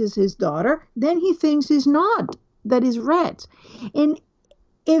Liz is his daughter, then he thinks he's not, that is Red. And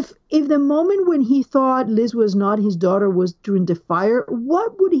if the moment when he thought Liz was not his daughter was during the fire,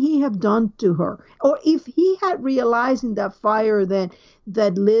 what would he have done to her? Or if he had realized in that fire that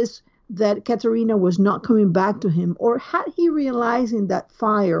Katerina was not coming back to him, or had he realized in that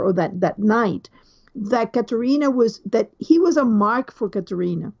fire or that night that he was a mark for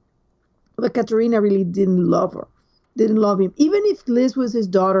Katerina, but Katerina really didn't love her, didn't love him. Even if Liz was his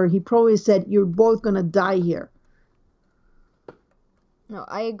daughter, he probably said, "You're both gonna die here." No,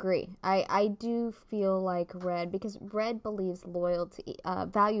 I agree. I do feel like Red, because Red believes loyalty,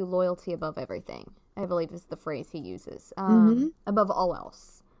 value loyalty above everything. I believe is the phrase he uses. Mm-hmm. Above all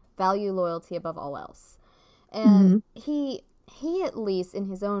else, value loyalty above all else, and Mm-hmm. he at least in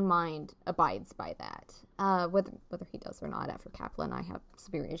his own mind abides by that. Whether he does or not, after Kaplan, I have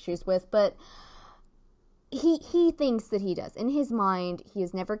severe issues with, but he thinks that he does. In his mind, he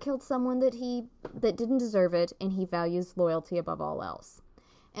has never killed someone that didn't deserve it, and he values loyalty above all else.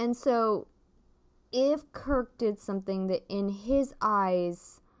 And so if Kirk did something that in his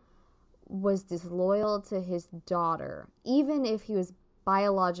eyes was disloyal to his daughter, even if he was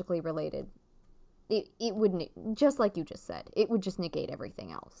biologically related, it would, just like you just said, it would just negate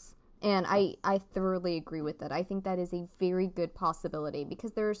everything else. And I thoroughly agree with that. I think that is a very good possibility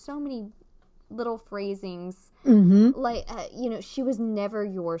because there are so many little phrasings Mm-hmm. like she was never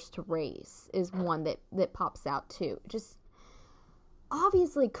yours to raise is one that pops out too. Just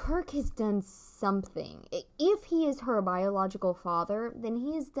obviously Kirk has done something. If he is her biological father, then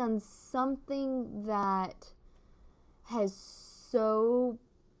he has done something that has so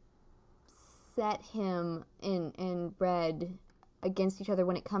set him and Red against each other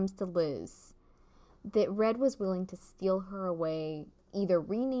when it comes to Liz, that Red was willing to steal her away, either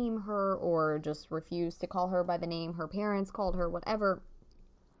rename her or just refuse to call her by the name her parents called her, whatever,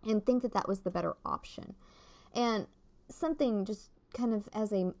 and think that that was the better option. And something just kind of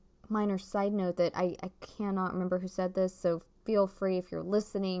as a minor side note that I cannot remember who said this, so feel free if you're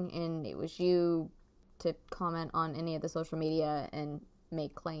listening and it was you to comment on any of the social media and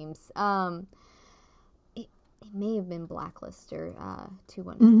make claims. It may have been Blacklist or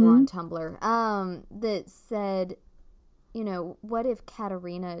 214 Mm-hmm. on Tumblr, that said, what if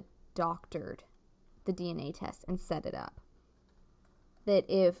Katerina doctored the DNA test and set it up? That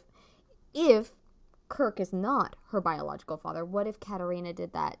if Kirk is not her biological father, what if Katerina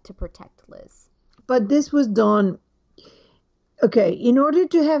did that to protect Liz? But this was done. Okay, in order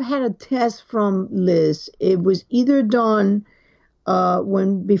to have had a test from Liz, it was either done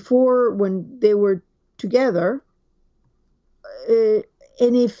when they were together, uh,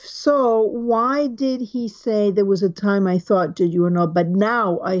 and if so, why did he say there was a time I thought that you were not, but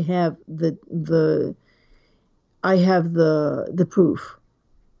now I have the proof.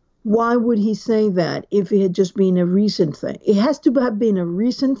 Why would he say that if it had just been a recent thing? It has to have been a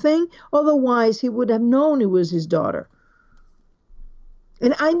recent thing, otherwise he would have known it was his daughter.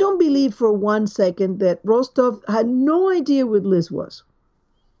 And I don't believe for 1 second that Rostov had no idea what Liz was.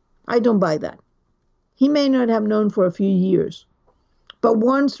 I don't buy that. He may not have known for a few years. But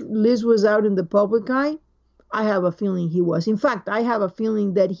once Liz was out in the public eye, I have a feeling he was. In fact, I have a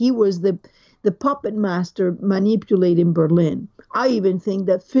feeling that he was the puppet master manipulating Berlin. I even think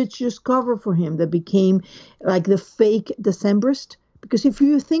that Fitch just covered for him that became like the fake Decembrist. Because if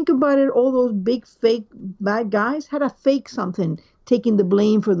you think about it, all those big fake bad guys had a fake something, taking the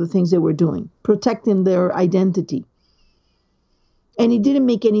blame for the things they were doing, protecting their identity. And it didn't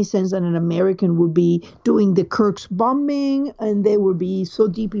make any sense that an American would be doing the Kirk's bombing and they would be so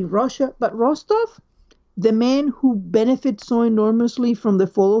deep in Russia. But Rostov, the man who benefits so enormously from the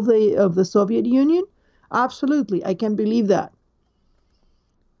fall of the Soviet Union, absolutely, I can believe that.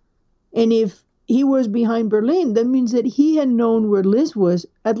 And if he was behind Berlin, that means that he had known where Liz was,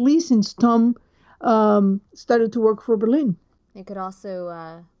 at least since Tom started to work for Berlin. It could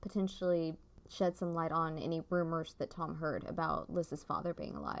also potentially shed some light on any rumors that Tom heard about Liz's father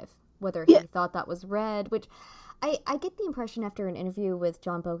being alive. Whether Yeah, he thought that was Red, which I get the impression after an interview with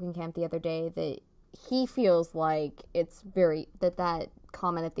John Bokenkamp the other day that he feels like it's that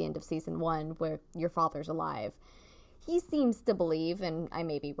comment at the end of season 1 where your father's alive he seems to believe, and I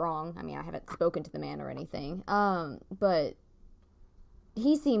may be wrong. I mean, I haven't spoken to the man or anything. But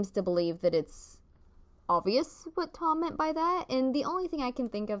he seems to believe that it's obvious what Tom meant by that. And the only thing I can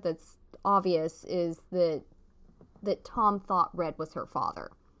think of that's obvious is that Tom thought Red was her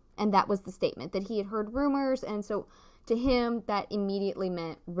father. And that was the statement, that he had heard rumors, and so to him that immediately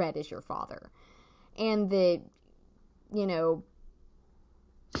meant Red is your father. And that, you know,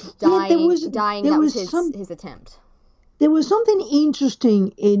 dying, that was his attempt. There was something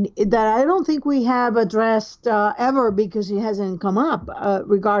interesting in that I don't think we have addressed ever, because it hasn't come up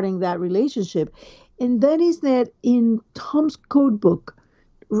regarding that relationship. And that is that in Tom's code book,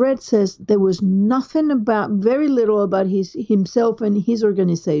 Red says there was very little about himself and his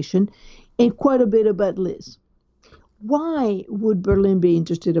organization, and quite a bit about Liz. Why would Berlin be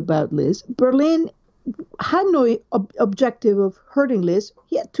interested about Liz? Berlin had no objective of hurting Liz.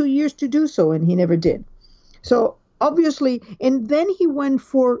 He had 2 years to do so, and he never did. So obviously, and then he went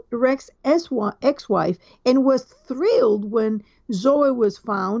for Rex's ex-wife and was thrilled when Zoe was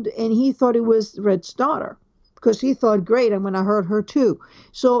found, and he thought it was Red's daughter, because he thought, great, I'm going to hurt her too.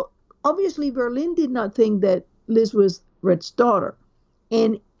 So obviously Berlin did not think that Liz was Red's daughter.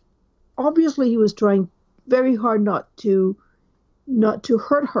 And obviously he was trying very hard not to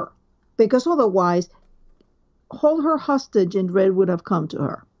hurt her, because otherwise hold her hostage and Red would have come to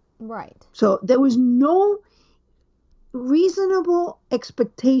her. Right. So there was no reasonable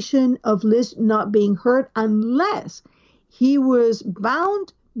expectation of Liz not being hurt, unless he was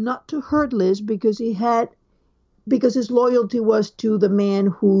bound not to hurt Liz because his loyalty was to the man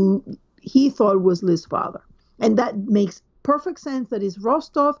who he thought was Liz's father. And that makes perfect sense. That is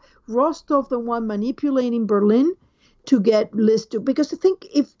Rostov the one manipulating Berlin to get Liz to, because I think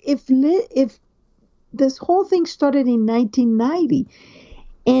if this whole thing started in 1990,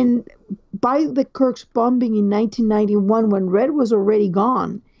 and by the Kirk's bombing in 1991, when Red was already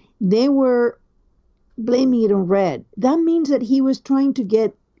gone, they were blaming it on Red. That means that he was trying to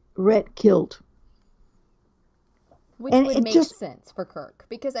get Red killed. Which would make sense for Kirk.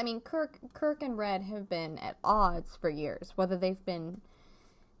 Because, I mean, Kirk and Red have been at odds for years, whether they've been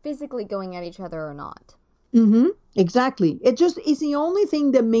physically going at each other or not. Mm-hmm. Exactly. It just is the only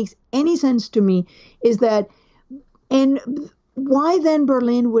thing that makes any sense to me, is that, and why then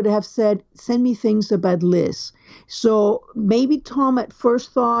Berlin would have said, send me things about Liz. So maybe Tom at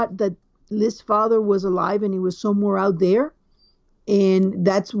first thought that Liz's father was alive and he was somewhere out there. And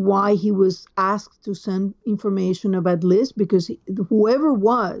that's why he was asked to send information about Liz, because whoever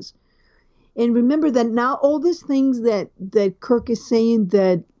was. And remember that now all these things that Kirk is saying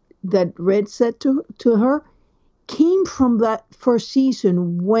that Red said to her came from that first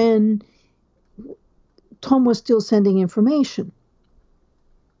season when Tom was still sending information.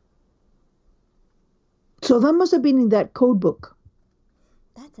 So that must have been in that code book.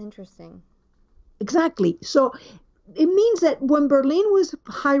 That's interesting. Exactly. So it means that when Berlin was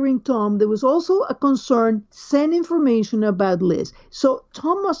hiring Tom, there was also a concern, send information about Liz. So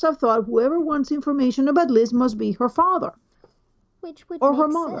Tom must have thought whoever wants information about Liz must be her father. Which would or make her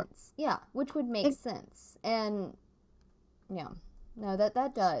mother. Sense. Yeah, which would make sense. And, yeah, no,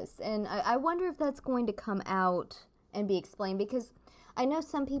 that does. And I wonder if that's going to come out and be explained, because I know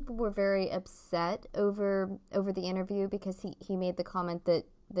some people were very upset over the interview, because he made the comment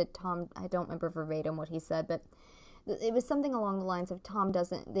that Tom, I don't remember verbatim what he said, but it was something along the lines of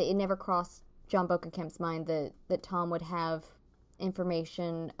it never crossed John Bokenkamp's mind that Tom would have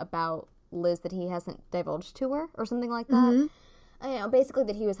information about Liz that he hasn't divulged to her, or something like that. Mm-hmm. You know, basically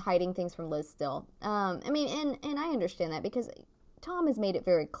that he was hiding things from Liz still. I mean, and I understand that, because Tom has made it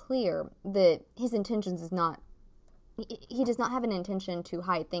very clear that his intentions is not, he does not have an intention to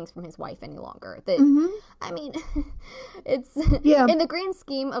hide things from his wife any longer. That, mm-hmm. I mean, it's, in the grand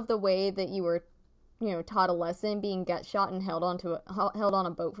scheme of the way that you were, taught a lesson, being gut shot and held on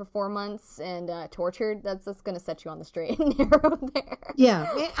a boat for 4 months and tortured, that's going to set you on the straight and narrow there.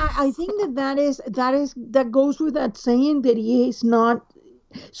 Yeah, I think that goes with that saying that he is not.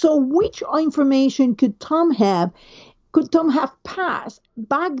 So which information could Tom have? Could Tom have passed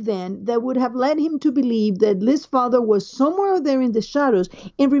back then that would have led him to believe that Liz's father was somewhere there in the shadows?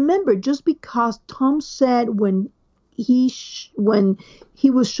 And remember, just because Tom said when he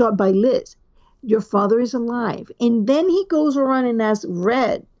was shot by Liz, your father is alive, and then he goes around and asks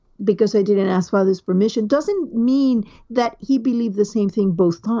Red, because I didn't ask father's permission, doesn't mean that he believed the same thing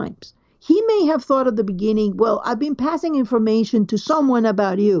both times. He may have thought at the beginning, well, I've been passing information to someone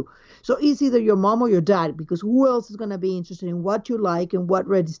about you, so it's either your mom or your dad, because who else is going to be interested in what you like and what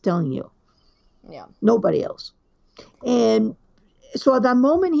Red is telling you? Yeah. Nobody else. And So at that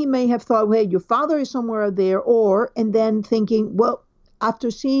moment, he may have thought, hey, your father is somewhere out there, or, and then thinking, well,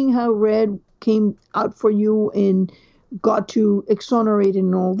 after seeing how Red came out for you and got to exonerate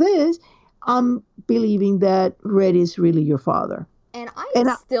and all this, I'm believing that Red is really your father. And I am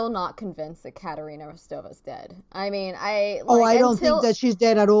And still not convinced that Katerina Rostova's dead. I mean, I oh, like I don't think that she's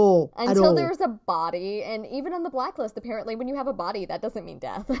dead at all. At until all. there's a body, and even on the blacklist, apparently, when you have a body, that doesn't mean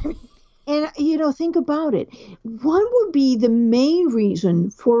death. I mean, And think about it. What would be the main reason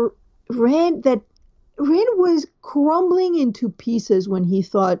for Red was crumbling into pieces when he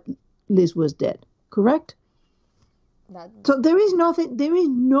thought Liz was dead, correct? that So there is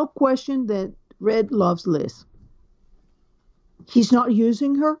no question that Red loves Liz. He's not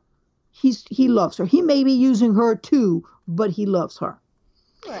using her. He loves her. He may be using her too, but he loves her.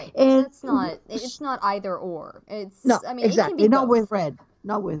 right. And That's not. It's not either or. no, I mean, it can be exactly. Not both. with Red.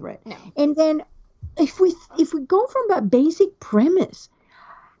 Not with Red. No. And then if we go from that basic premise,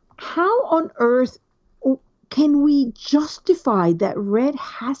 how on earth can we justify that Red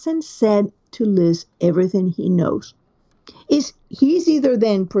hasn't said to Liz everything he knows? Is he's either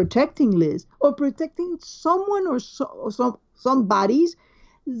then protecting Liz or protecting someone or some bodies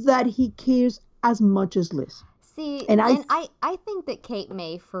that he cares as much as Liz? See, And and I think that Kate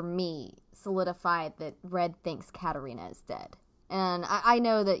May, for me, solidified that Red thinks Katerina is dead. And I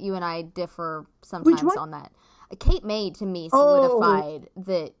know that you and I differ which sometimes one? on that. Kate May, to me, Oh, solidified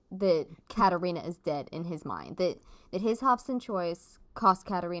that Katerina is dead in his mind. That his Hobson choice cost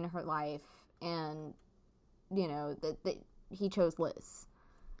Katerina her life, and, that he chose Liz.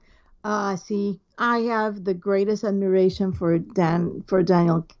 see, I have the greatest admiration for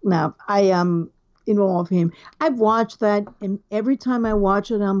Daniel Knapp. I am in awe of him. I've watched that, and every time I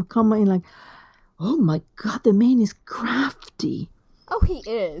watch it, I'm coming like, oh my God, the man is crafty. Oh, he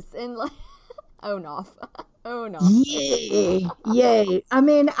is. And, like, oh, no. Oh, no. Yay, yay. I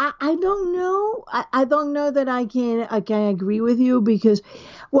mean, I don't know. I don't know that I can agree with you because,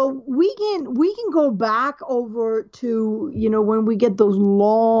 well, we can go back over to, when we get those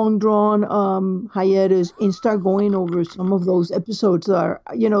long drawn hiatus and start going over some of those episodes that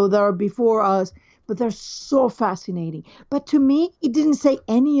are before us, but they're so fascinating. But to me, it didn't say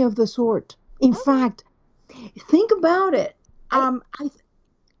any of the sort. In Okay. fact, think about it. I I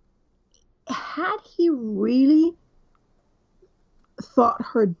had he really thought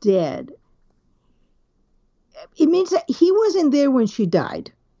her dead, it means that he wasn't there when she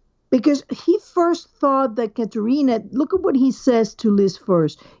died. Because he first thought that Katerina, look at what he says to Liz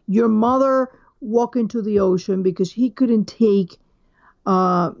first. Your mother walked into the ocean because he couldn't take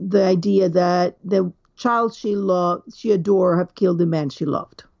the idea that the child she loved, she adored, have killed the man she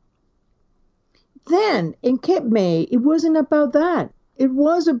loved. Then in Cape May, it wasn't about that. It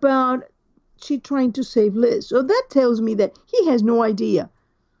was about she trying to save Liz. So that tells me that he has no idea.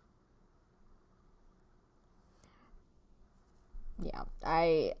 Yeah,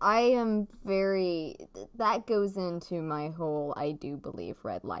 I am very, that goes into my whole I do believe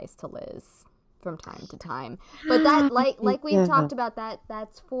Red lies to Liz from time to time. But that, like we've Yeah. talked about,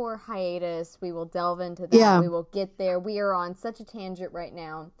 that's for hiatus. We will delve into that. Yeah. We will get there. We are on such a tangent right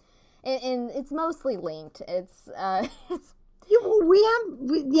now. And it's mostly linked. It's it's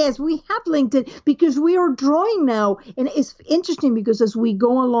Yes, we have linked it because we are drawing now, and it's interesting because as we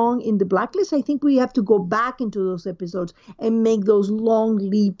go along in the blacklist, I think we have to go back into those episodes and make those long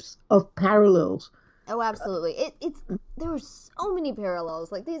leaps of parallels. oh, absolutely. It's there were so many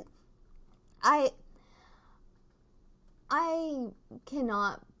parallels. Like these I I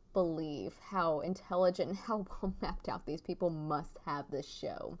cannot believe how intelligent and how well mapped out these people must have this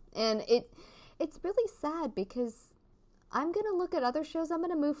show. And it's really sad because I'm going to look at other shows. I'm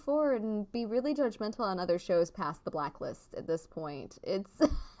going to move forward and be really judgmental on other shows past the blacklist at this point. It's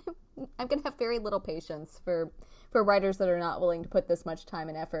I'm going to have very little patience for writers that are not willing to put this much time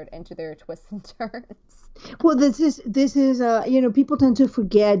and effort into their twists and turns. Well, this is people tend to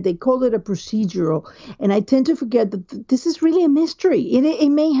forget they call it a procedural, and I tend to forget that this is really a mystery. It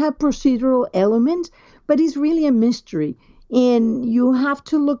may have procedural elements, but it's really a mystery, and you have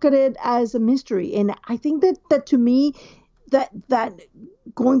to look at it as a mystery. And I think that to me, that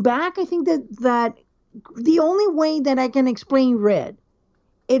going back, I think that the only way that I can explain Red,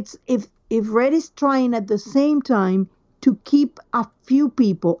 it's if Red is trying at the same time to keep a few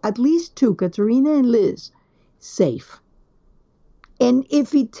people, at least two, Katerina and Liz, safe. And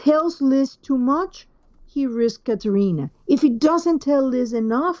if he tells Liz too much, he risks Katerina. If he doesn't tell Liz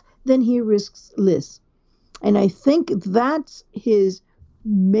enough, then he risks Liz. And I think that's his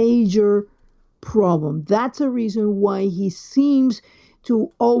major problem. That's a reason why he seems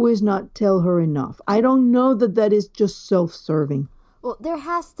to always not tell her enough. I don't know that that is just self serving. Well, there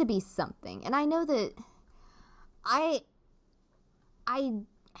has to be something. And I know that I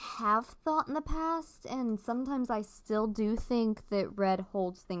have thought in the past, and sometimes I still do think that Red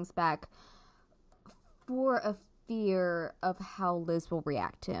holds things back for a fear of how Liz will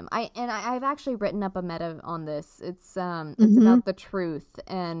react to him. I've actually written up a meta on this. It's Mm-hmm. about the truth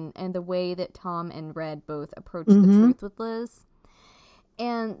and the way that Tom and Red both approach the Mm-hmm. truth with Liz.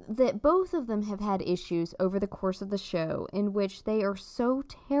 And that both of them have had issues over the course of the show in which they are so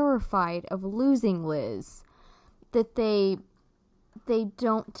terrified of losing Liz that they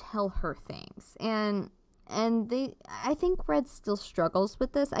don't tell her things. And I think Red still struggles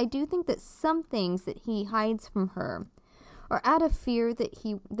with this. I do think that some things that he hides from her are out of fear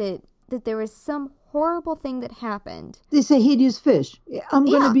that there is some horrible thing that happened. This is a hideous fish. I'm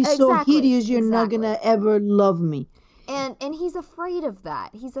gonna Yeah, be so exactly. hideous you're not Exactly. gonna ever love me. And he's afraid of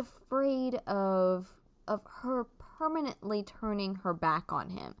that. He's afraid of her permanently turning her back on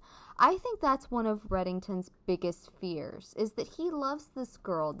him. I think that's one of Reddington's biggest fears, is that he loves this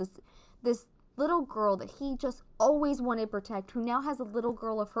girl, this little girl that he just always wanted to protect, who now has a little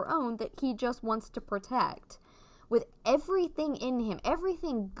girl of her own that he just wants to protect. With everything in him,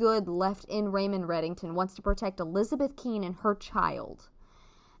 everything good left in Raymond Reddington, wants to protect Elizabeth Keene and her child.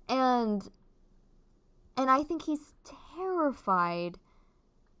 And I think he's terrified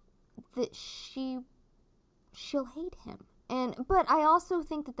that she'll hate him. But I also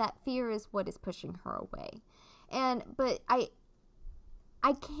think that fear is what is pushing her away. But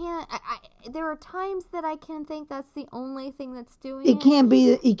I can't. There are times that I can think that's the only thing that's doing It it. can't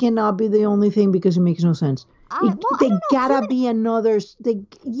be. It cannot be the only thing because it makes no sense. I They don't know. gotta be another.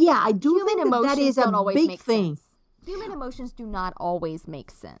 Yeah, I do Human think that emotions is a don't always big make thing. sense. Human emotions do not always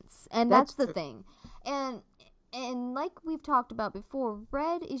make sense, and That's that's the true. thing. And like we've talked about before,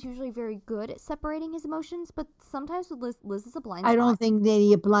 Red is usually very good at separating his emotions, but sometimes with Liz is a blind I don't spot. think that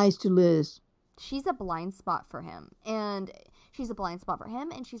he applies to Liz. She's a blind spot for him, and she's a blind spot for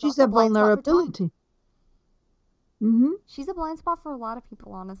him, and she's She's also a a blind spot for Tom. vulnerability. Mm-hmm. She's a blind spot for a lot of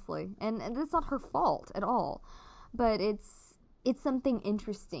people, honestly, and it's not her fault at all. But it's something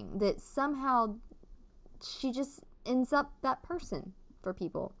interesting that somehow she just ends up that person for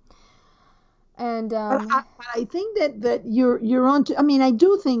people. And But I think that you're on to. I mean, I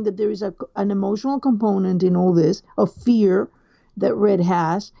do think that there is an emotional component in all this of fear that Red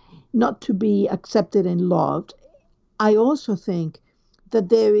has, not to be accepted and loved. I also think that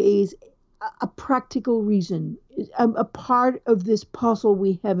there is a practical reason, a part of this puzzle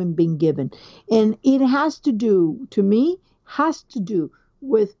we haven't been given. And it has to do, to me, has to do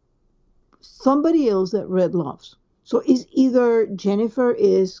with somebody else that Red loves. So it's either Jennifer,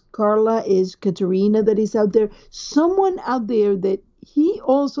 is Carla, is Katerina that is out there, someone out there that he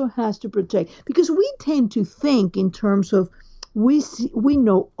also has to protect. Because we tend to think in terms of we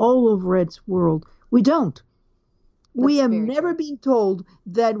know all of Red's world. We don't. We that's have very never true. been told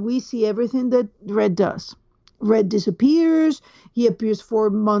that we see everything that Red does. Red disappears. He appears 4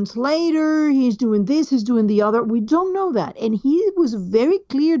 months later. He's doing this. He's doing the other. We don't know that. And he was very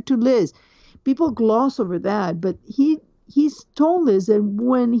clear to Liz. People gloss over that, but he's told Liz that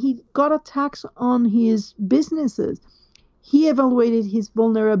when he got attacks on his businesses, he evaluated his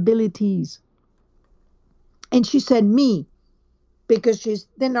vulnerabilities. And she said, me, because she's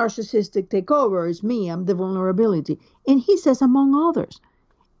the narcissistic takeover is me. I'm the vulnerability. And he says, among others.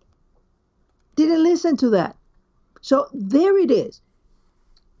 Didn't listen to that. So there it is.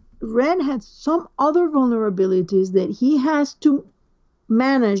 Ren has some other vulnerabilities that he has to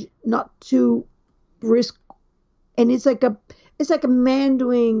manage not to risk. And it's like a man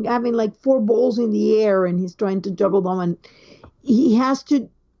doing having like four balls in the air and he's trying to juggle them and he has to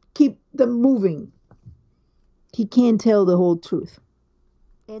keep them moving. He can't tell the whole truth.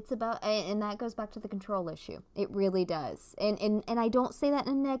 It's about, and that goes back to the control issue. It really does. And I don't say that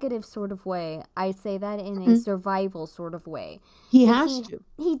in a negative sort of way. I say that in a survival sort of way. He That has to.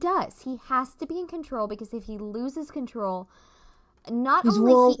 he does. He has to be in control, because if he loses control, not His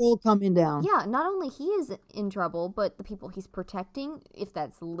only world he will coming down. yeah, not only he is in trouble, but the people he's protecting, if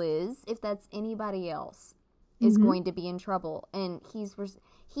that's Liz, if that's anybody else, is Mm-hmm. going to be in trouble, and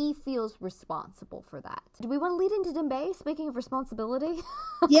he feels responsible for that. Do we want to lead into Dembe? Speaking of responsibility,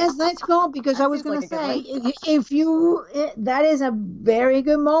 Yes, let's go because I that was seems gonna like a good say one. if you that is a very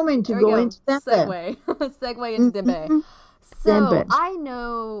good moment to There we go go. into that. Segue. Segue into Dembe. Mm-hmm. So I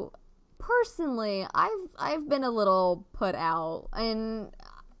know personally, I've been a little put out, and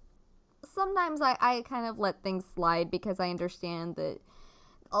sometimes I kind of let things slide because I understand that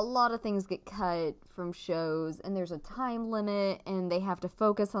a lot of things get cut from shows and there's a time limit and they have to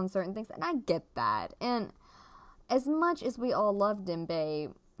focus on certain things, and I get that. as much as we all love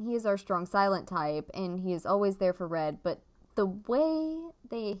Dembe, he is our strong silent type, and he is always there for Red, but the way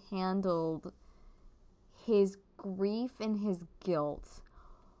they handled his grief and his guilt,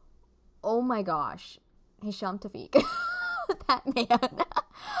 oh my gosh, Hisham Tawfiq. That man.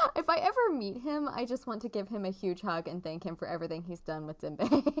 If I ever meet him, I just want to give him a huge hug and thank him for everything he's done with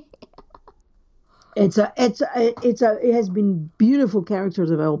Dembe. It has been beautiful character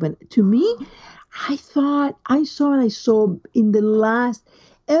development. To me, I saw in the last,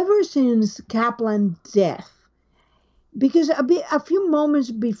 ever since Kaplan's death, because a few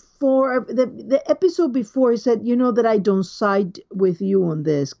moments before the episode before, he said, you know that I don't side with you on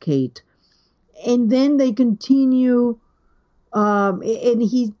this, Kate. And then they continue, and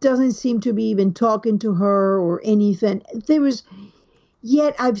he doesn't seem to be even talking to her or anything.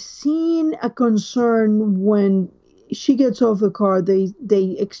 Yet I've seen a concern when she gets off the car.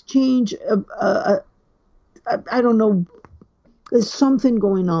 They exchange. I don't know. There's something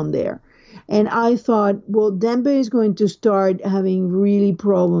going on there, and I thought, well, Dembe is going to start having really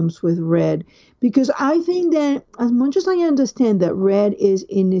problems with Red, because I think that as much as I understand that Red is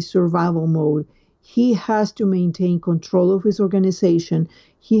in a survival mode, he has to maintain control of his organization.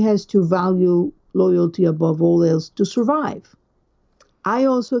 He has to value loyalty above all else to survive. I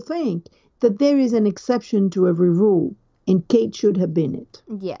also think that there is an exception to every rule, and Kate should have been it.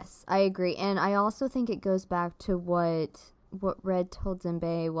 Yes, I agree. And I also think it goes back to what Red told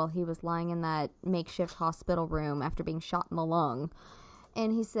Dembe while he was lying in that makeshift hospital room after being shot in the lung.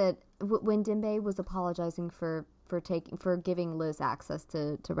 And he said, when Dembe was apologizing for giving Liz access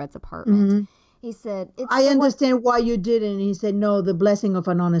to Red's apartment, Mm-hmm. he said, I understand why you did it. And he said, no, the blessing of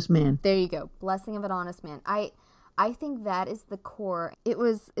an honest man. There you go. Blessing of an honest man. I think that is the core.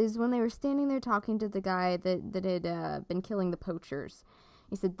 Is when they were standing there talking to the guy that had been killing the poachers.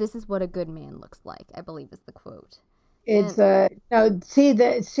 He said, "This is what a good man looks like," I believe is the quote. It's no, see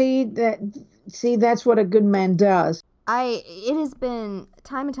that's what a good man does. It has been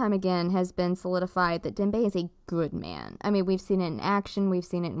time and time again has been solidified that Dembe is a good man. I mean, we've seen it in action, we've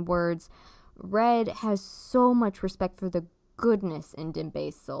seen it in words. Red has so much respect for the goodness in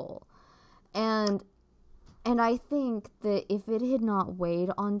Dembe's soul, and I think that if it had not weighed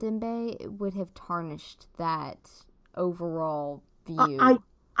on Dembe, it would have tarnished that overall view.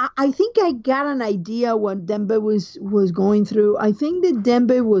 I think I got an idea what Dembe was going through. I think that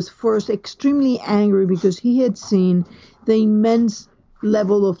Dembe was first extremely angry because he had seen the immense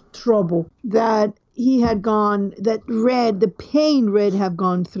level of trouble that the pain Red have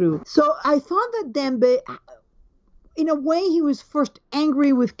gone through. So I thought that Dembe, in a way, he was first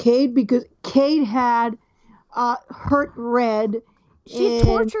angry with Kate because Kate had hurt Red. She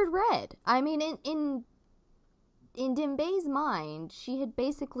tortured Red. I mean, in Dembe's mind, she had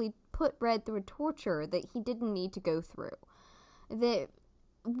basically put Red through a torture that he didn't need to go through. That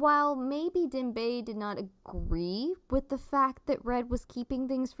while maybe Dembe did not agree with the fact that Red was keeping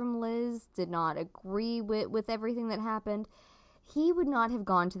things from Liz, did not agree with everything that happened, he would not have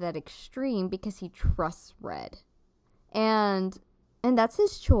gone to that extreme because he trusts Red. And that's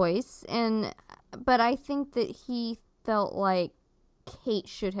his choice, but I think that he felt like Kate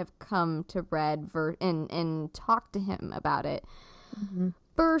should have come to Red and talked to him about it, mm-hmm.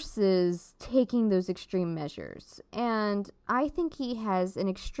 versus taking those extreme measures. And I think he has an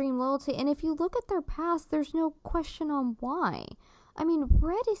extreme loyalty, and if you look at their past, there's no question on why. I mean,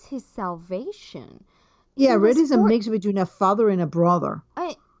 Red is his salvation. Yeah, Red is a mix between a father and a brother.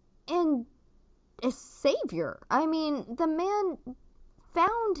 And a savior. I mean, the man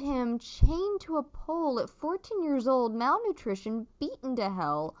found him chained to a pole at 14 years old, malnutrition, beaten to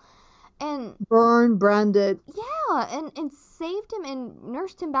hell, and burned, branded. Yeah, and saved him and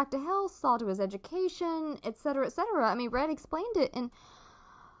nursed him back to health, saw to his education, etc., etc. I mean, Red explained it, and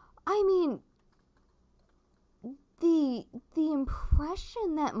I mean, the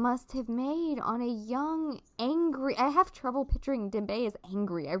impression that must have made on a young, angry. I have trouble picturing Dembe as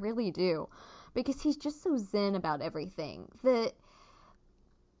angry. I really do, because he's just so zen about everything that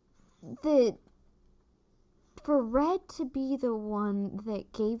for Red to be the one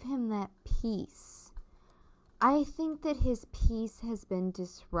that gave him that peace, I think that his peace has been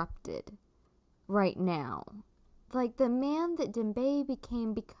disrupted right now. Like, the man that Dembe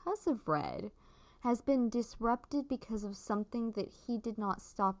became because of Red has been disrupted because of something that he did not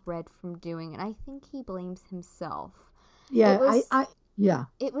stop Red from doing, and I think he blames himself. Yeah,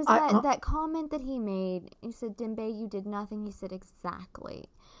 It was that comment that he made. He said, "Dembe, you did nothing." He said, "Exactly."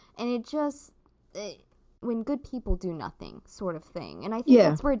 And when good people do nothing sort of thing. And I think Yeah.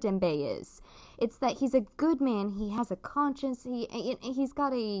 that's where Dembe is. It's that he's a good man. He has a conscience. He's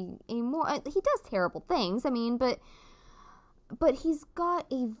got a more, he does terrible things. I mean, but he's got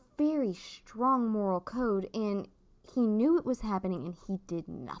a very strong moral code, and he knew it was happening and he did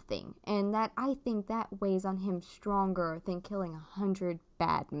nothing. And that, I think that weighs on him stronger than killing 100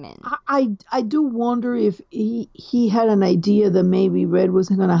 bad men. I do wonder if he had an idea that maybe Red was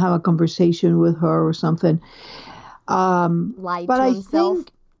going to have a conversation with her or something. Lied But to I himself.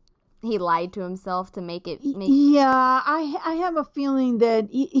 think, He lied to himself to make yeah, I have a feeling that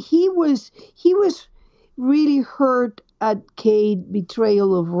he was really hurt at Kate's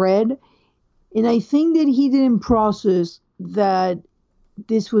betrayal of Red, and I think that he didn't process that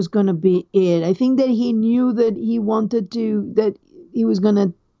this was going to be it. I think that he knew that he was going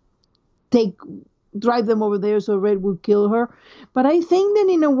to take drive them over there so Red would kill her. But I think that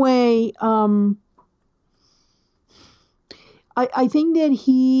in a way, I think that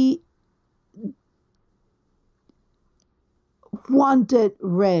he wanted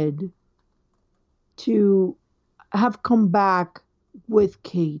Red to have come back with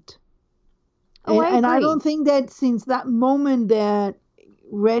Kate. Oh, I And I agree. don't think that since that moment that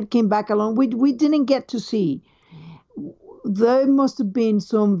Red came back along, we didn't get to see. There must have been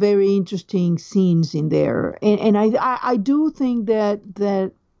some very interesting scenes in there, and I do think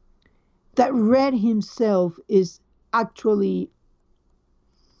that Red himself is actually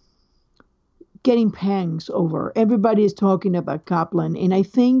getting pangs over. Everybody is talking about Kaplan, and I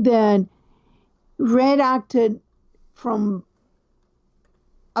think that Red acted from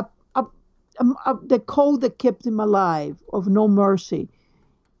a, a, the code that kept him alive of no mercy.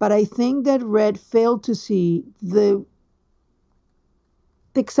 But I think that Red failed to see the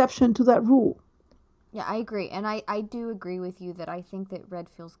exception to that rule. Yeah, I agree. And I do agree with you that I think that Red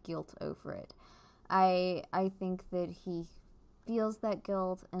feels guilt over it. I think that he feels that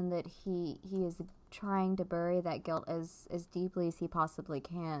guilt, and that he is trying to bury that guilt as deeply as he possibly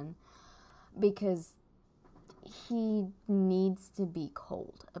can, because he needs to be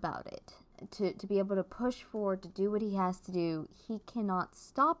cold about it. To be able to push forward, to do what he has to do, he cannot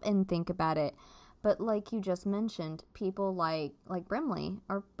stop and think about it. But like you just mentioned, people like Brimley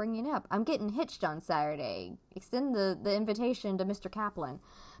are bringing it up. I'm getting hitched on Saturday. Extend the invitation to Mr. Kaplan.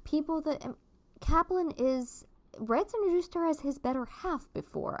 People that Kaplan is, Red's introduced her as his better half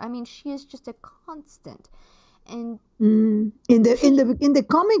before. I mean, she is just a constant. And In the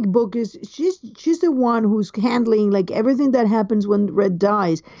comic book is she's the one who's handling like everything that happens when Red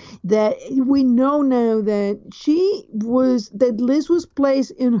dies. That we know now that Liz was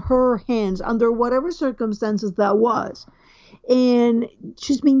placed in her hands under whatever circumstances that was, and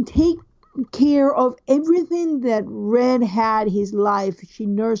she's been taking care of everything that Red had his life. She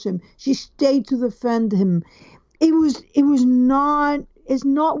nursed him. She stayed to defend him. It was not, it's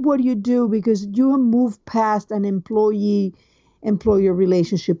not what you do because you have moved past an employer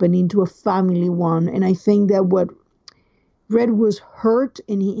relationship and into a family one. And I think that what Red was hurt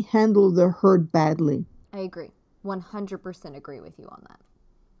and he handled the hurt badly. I agree. 100% agree with you on that.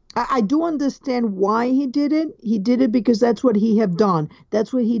 I do understand why he did it. He did it because that's what he have done.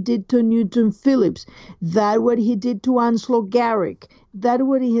 That's what he did to Newton Phillips. That what he did to Ansel Garrick. That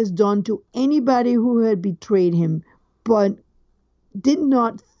what he has done to anybody who had betrayed him, but did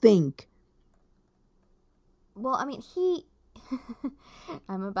not think. Well, I mean,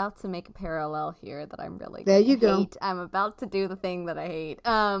 I'm about to make a parallel here that I'm really There gonna you go. hate. I'm about to do the thing that I hate.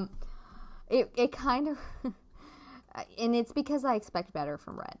 It kind of, and it's because I expect better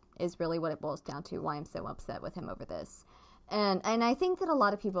from Red. Is really what it boils down to. Why I'm so upset with him over this. And I think that a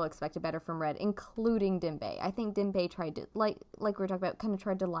lot of people expected better from Red, including Dembe. I think Dembe tried to, like we were talking about, kind of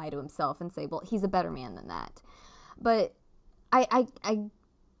tried to lie to himself and say, well, he's a better man than that. But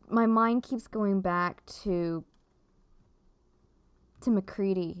my mind keeps going back to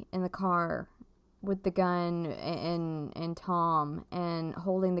McCready in the car with the gun and Tom, and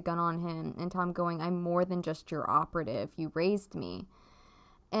holding the gun on him, and Tom going, I'm more than just your operative. You raised me.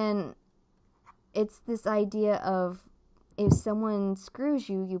 And it's this idea of, if someone screws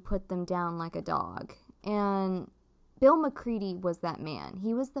you, you put them down like a dog. And Bill McCready was that man.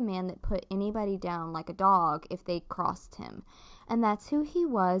 He was the man that put anybody down like a dog if they crossed him. And that's who he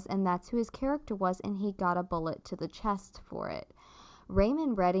was, and that's who his character was, and he got a bullet to the chest for it.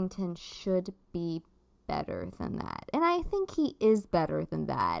 Raymond Reddington should be better than that. And I think he is better than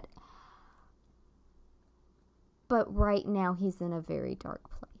that. But right now he's in a very dark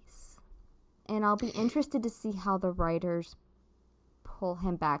place. And I'll be interested to see how the writers pull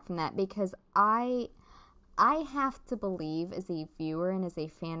him back from that, because I have to believe, as a viewer and as a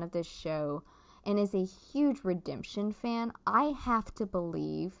fan of this show, and is a huge Redemption fan, I have to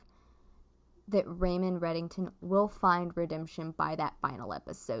believe that Raymond Reddington will find redemption by that final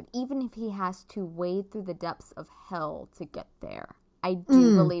episode, even if he has to wade through the depths of hell to get there. I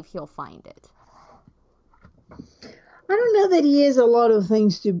do believe he'll find it. I don't know that he has a lot of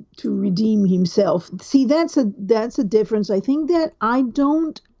things to redeem himself. See, that's a difference. I think that I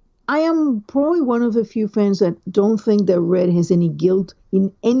am probably one of the few fans that don't think that Red has any guilt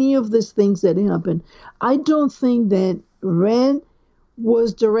in any of these things that happen. I don't think that Red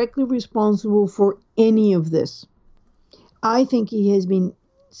was directly responsible for any of this. I think he has been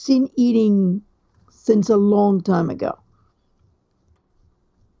sin eating since a long time ago.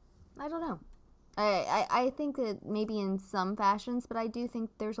 I don't know. I think that maybe in some fashions, but I do think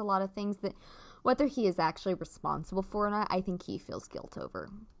there's a lot of things that, whether he is actually responsible for or not, I think he feels guilt over.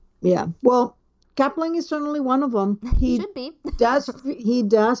 Yeah. Well, Kaplan is certainly one of them. He should be.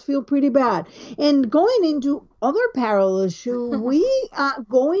 does feel pretty bad. And going into other parallels, should we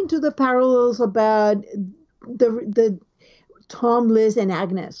go into the parallels about the Tom, Liz, and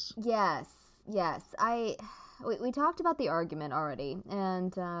Agnes? Yes. We talked about the argument already,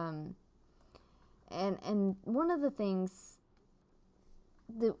 and one of the things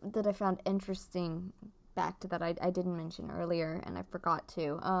that I found interesting, back to that I didn't mention earlier, and I forgot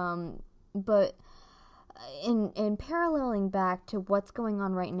to, but in paralleling back to what's going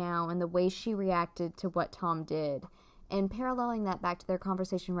on right now and the way she reacted to what Tom did, and paralleling that back to their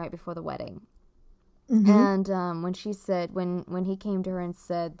conversation right before the wedding. And when she said, when he came to her and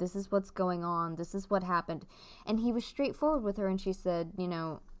said, this is what's going on, this is what happened, and he was straightforward with her, and she said,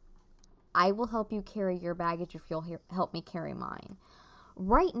 I will help you carry your baggage if you'll help me carry mine.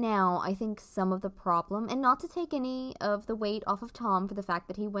 Right now, I think some of the problem, and not to take any of the weight off of Tom for the fact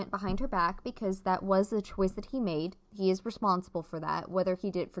that he went behind her back, because that was the choice that he made. He is responsible for that, whether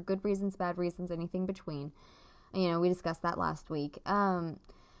he did it for good reasons, bad reasons, anything between. We discussed that last week.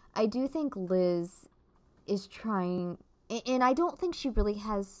 I do think Liz is trying, and I don't think she really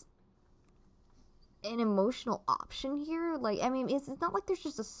has an emotional option here. It's not like there's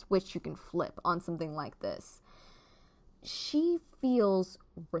just a switch you can flip on something like this. She feels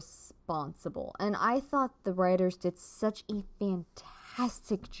responsible, and I thought the writers did such a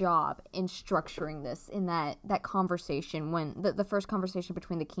fantastic job in structuring this in that conversation, when the first conversation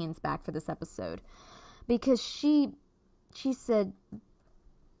between the Keens back for this episode, because she said,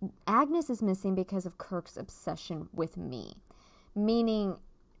 Agnes is missing because of Kirk's obsession with me, meaning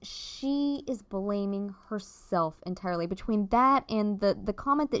she is blaming herself entirely. Between that and the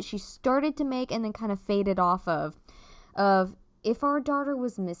comment that she started to make and then kind of faded off of if our daughter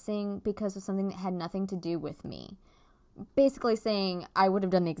was missing because of something that had nothing to do with me, basically saying I would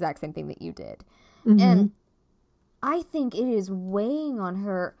have done the exact same thing that you did. And I think it is weighing on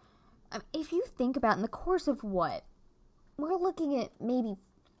her. If you think about in the course of what we're looking at, maybe,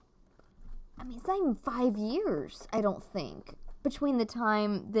 it's not even 5 years, I don't think, between the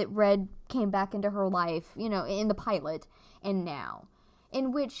time that Red came back into her life, in the pilot, and now,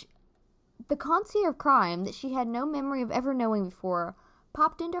 in which the concierge crime that she had no memory of ever knowing before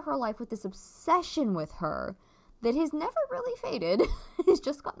popped into her life with this obsession with her that has never really faded. It's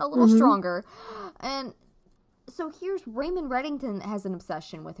just gotten a little stronger. And so here's Raymond Reddington that has an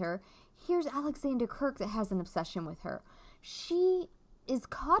obsession with her. Here's Alexander Kirk that has an obsession with her. She is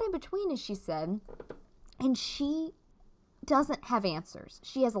caught in between, as she said, and she doesn't have answers.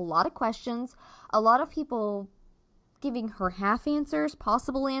 She has a lot of questions, a lot of people giving her half answers,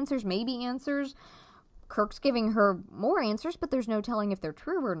 possible answers, maybe answers. Kirk's giving her more answers, but there's no telling if they're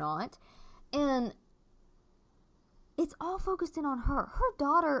true or not. And it's all focused in on her. Her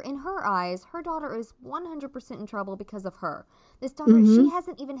daughter, in her eyes, her daughter is 100% in trouble because of her. This daughter she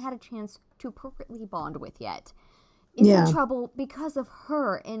hasn't even had a chance to appropriately bond with yet is in trouble because of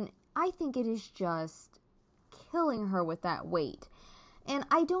her. And I think it is just killing her with that weight. And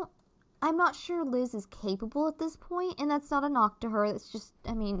I'm not sure Liz is capable at this point, and that's not a knock to her. It's just,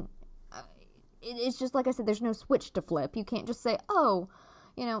 it's just, like I said, there's no switch to flip. You can't just say, oh,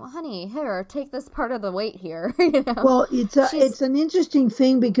 honey, here, take this part of the weight here. Well, it's an interesting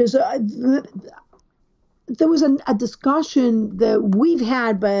thing, because there was a discussion that we've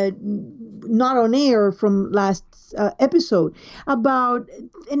had, but not on air, from last episode about,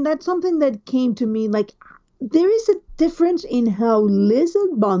 and that's something that came to me, like, there is a difference in how Liz has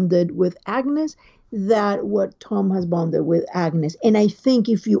bonded with Agnes that what Tom has bonded with Agnes. And I think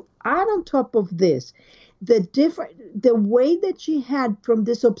if you add on top of this, the way that she had from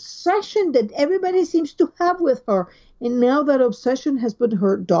this obsession that everybody seems to have with her, and now that obsession has put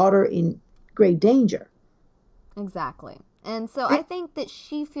her daughter in great danger. Exactly. And so I think that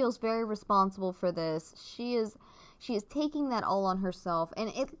she feels very responsible for this. She is taking that all on herself, and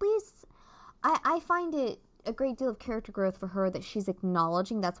at least I find it a great deal of character growth for her that she's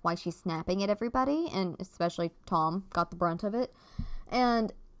acknowledging that's why she's snapping at everybody, and especially Tom got the brunt of it.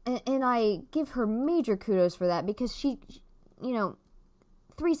 And I give her major kudos for that, because she,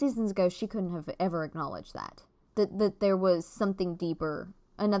 3 seasons ago, she couldn't have ever acknowledged that there was something deeper,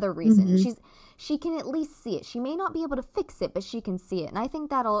 another reason. Mm-hmm. She can at least see it. She may not be able to fix it, but she can see it. And I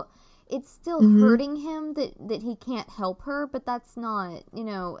think it's still Mm-hmm. hurting him that he can't help her, but that's not,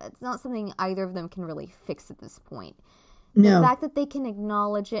 it's not something either of them can really fix at this point. The No. fact that they can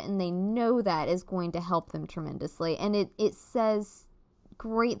acknowledge it and they know that is going to help them tremendously. And it says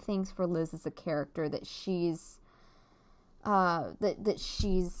great things for Liz as a character, that she's that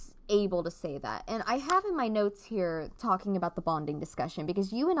she's able to say that. And I have in my notes here talking about the bonding discussion,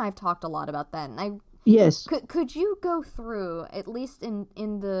 because you and I have talked a lot about that, and Yes. could you go through, at least in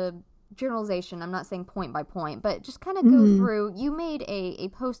the generalization, I'm not saying point by point, but just kind of go through. You made a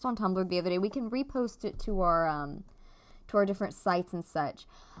post on Tumblr the other day. We can repost it to our different sites and such.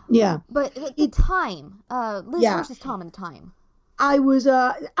 Yeah. But the time, Liz versus Tom and time. I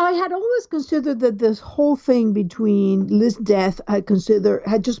had always considered that this whole thing between Liz's death had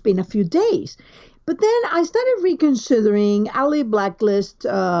just been a few days. But then I started reconsidering. Ali Blacklist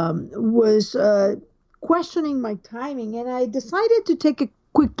was questioning my timing, and I decided to take a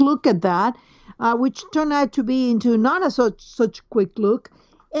quick look at that, which turned out to be into not a such quick look.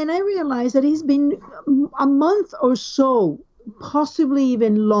 And I realized that it's been a month or so, possibly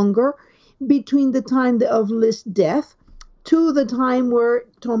even longer, between the time of Liz's death to the time where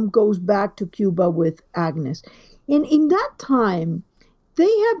Tom goes back to Cuba with Agnes. And in that time,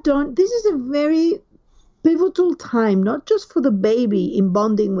 they have done, this is a very pivotal time, not just for the baby in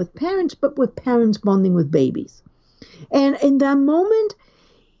bonding with parents, but with parents bonding with babies. And in that moment,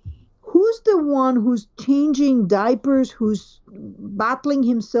 who's the one who's changing diapers, who's battling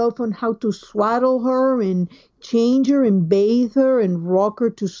himself on how to swaddle her and change her and bathe her and rock her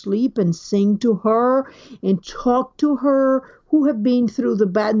to sleep and sing to her and talk to her, who have been through the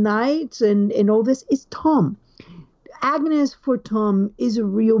bad nights and all this, is Tom. Agnes for Tom is a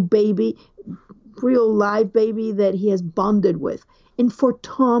real baby, real live baby that he has bonded with. And for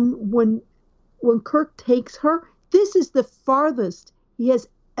Tom, when Kirk takes her, this is the farthest he has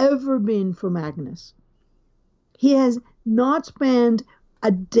ever been from Agnes. He has not spent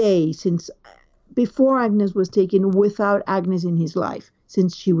a day since before Agnes was taken without Agnes in his life,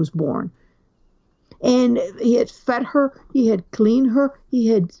 since she was born. And he had fed her, he had cleaned her, he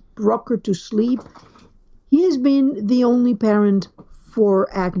had rocked her to sleep. He has been the only parent for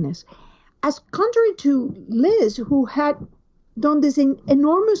Agnes. As contrary to Liz, who had done this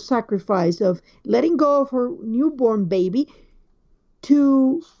enormous sacrifice of letting go of her newborn baby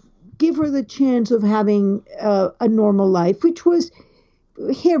to give her the chance of having a normal life, which was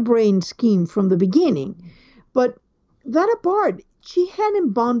a harebrained scheme from the beginning. But that apart, she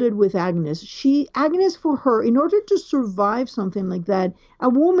hadn't bonded with Agnes. Agnes, for her, in order to survive something like that, a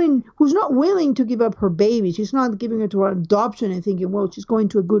woman who's not willing to give up her baby, she's not giving her to adoption and thinking, well, she's going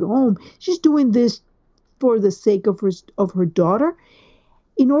to a good home. She's doing this for the sake of her daughter.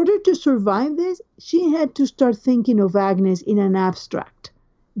 In order to survive this, she had to start thinking of Agnes in an abstract.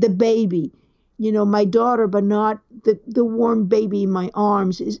 The baby, my daughter, but not the warm baby in my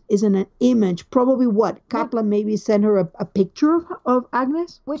arms is an image. Probably what? Kaplan maybe sent her a picture of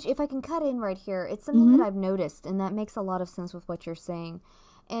Agnes? Which, if I can cut in right here, it's something that I've noticed, and that makes a lot of sense with what you're saying.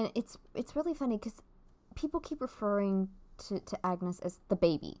 And it's really funny, because people keep referring to Agnes as the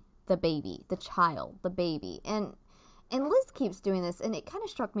baby, the child, the baby. And Liz keeps doing this, and it kind of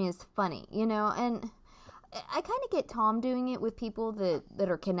struck me as funny, and I kind of get Tom doing it with people that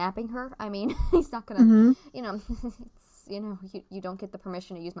are kidnapping her. I mean, he's not gonna, you don't get the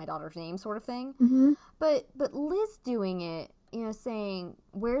permission to use my daughter's name, sort of thing. Mm-hmm. But Liz doing it, saying,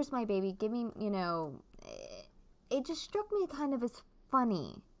 "Where's my baby? Give me," it just struck me kind of as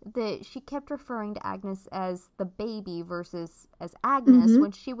funny that she kept referring to Agnes as the baby versus as Agnes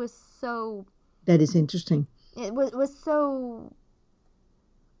when she was so. That is interesting. It was so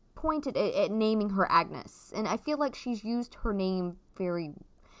pointed at naming her Agnes, and I feel like she's used her name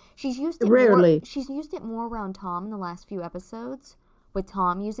she's used it rarely. She's used it more around Tom in the last few episodes, with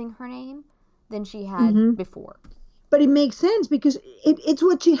Tom using her name, than she had before. But it makes sense, because it's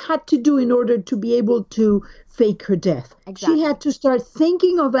what she had to do in order to be able to fake her death. Exactly. She had to start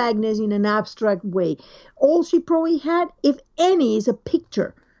thinking of Agnes in an abstract way. All she probably had, if any, is a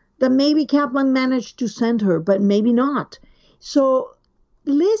picture that maybe Kaplan managed to send her, but maybe not. So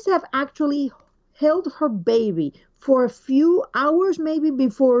Liz have actually held her baby for a few hours, maybe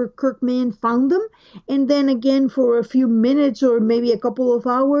before Kirkman found them, and then again for a few minutes or maybe a couple of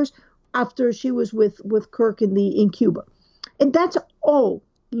hours after she was with Kirk in Cuba. And that's all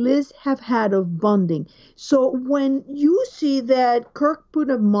Liz have had of bonding. So when you see that Kirk put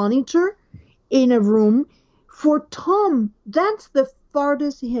a monitor in a room, for Tom, that's the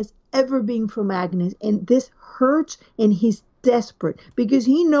farthest he has ever been from Agnes. And this hurts, and he's desperate because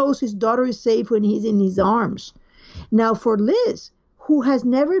he knows his daughter is safe when he's in his arms. Now, for Liz, who has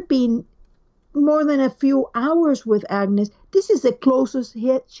never been more than a few hours with Agnes, this is the closest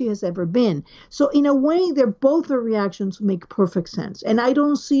hit she has ever been. So in a way, they're both the reactions make perfect sense. And I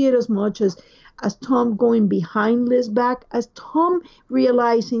don't see it as much as Tom going behind Liz back, as Tom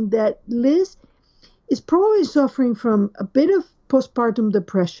realizing that Liz is probably suffering from a bit of postpartum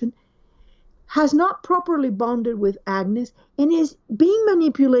depression, has not properly bonded with Agnes, and is being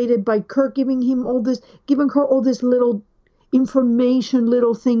manipulated by Kirk, giving her all this little information,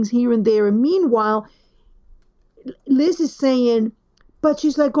 little things here and there. And meanwhile, Liz is saying, but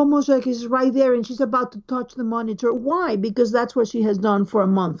she's like almost like it's right there, and she's about to touch the monitor. Why? Because that's what she has done for a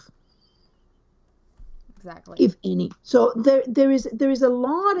month. Exactly. If any. So there is a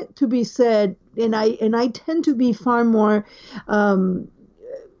lot to be said, and I tend to be far more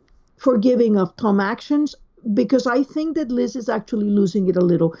forgiving of Tom actions, because I think that Liz is actually losing it a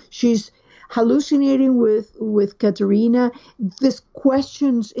little. She's hallucinating with Katerina. This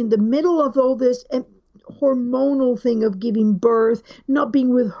questions in the middle of all this hormonal thing of giving birth, not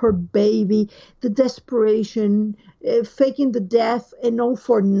being with her baby, the desperation, faking the death, and all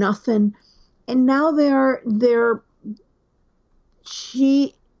for nothing. And now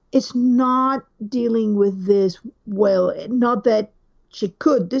she is not dealing with this well. Not that she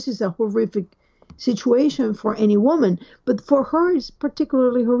could. This is a horrific situation for any woman, but for her it's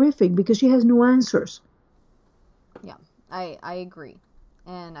particularly horrific because she has no answers. Yeah, I agree.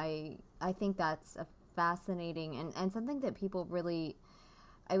 And I think that's a fascinating and something that people really,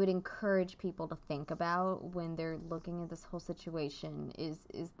 I would encourage people to think about when they're looking at this whole situation is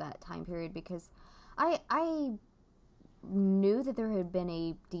that time period, because I knew that there had been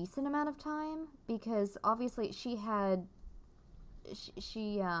a decent amount of time, because obviously she had a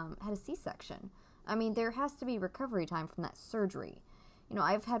C-section. I mean, there has to be recovery time from that surgery. You know,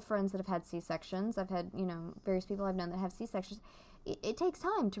 I've had friends that have had C-sections. I've had, various people I've known that have C-sections. It takes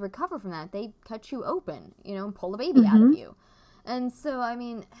time to recover from that. They cut you open, and pull the baby out of you. And so, I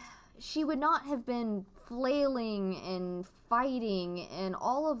mean, she would not have been flailing and fighting and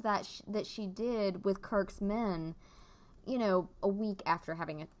all of that that she did with Kirk's men, a week after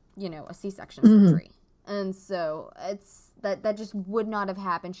having a C-section surgery. And so it's that just would not have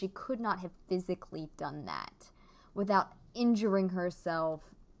happened. She could not have physically done that without injuring herself,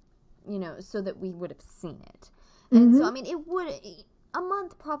 so that we would have seen it. And so, I mean, it would, a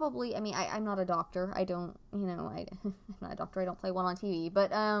month probably, I mean, I'm not a doctor. I don't, I'm not a doctor. I don't play one on TV.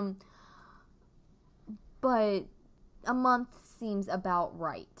 But a month seems about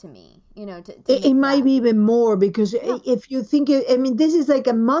right to me, it might be even more, because if you think, this is like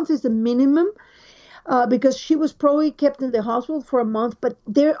a month is the minimum. Because she was probably kept in the hospital for a month, but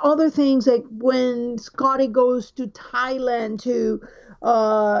there are other things, like when Scotty goes to Thailand to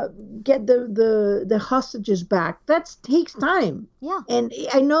get the hostages back. That takes time. Yeah. And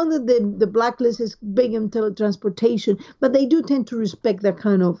I know that the Blacklist is big in teletransportation, but they do tend to respect that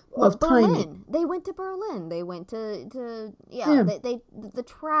kind of timing. They went to Berlin. They went to They the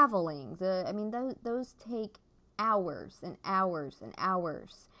traveling. Those take hours and hours and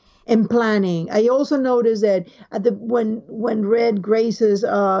hours. And planning. I also noticed that when Red graces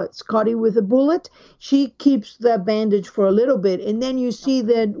Scotty with a bullet, she keeps the bandage for a little bit, and then you see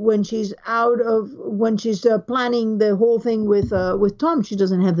that when she's planning the whole thing with Tom, she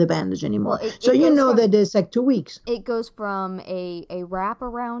doesn't have the bandage anymore. Well, that it's like 2 weeks. It goes from a wrap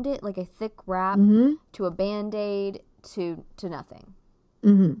around it, like a thick wrap, to a Band-Aid to nothing.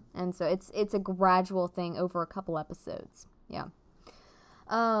 And so it's a gradual thing over a couple episodes. Yeah.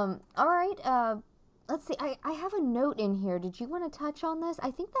 All right, let's see, I have a note in here. Did you want to touch on this? I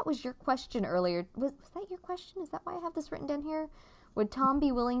think that was your question earlier. Was that your question? Is that why I have this written down here? Would Tom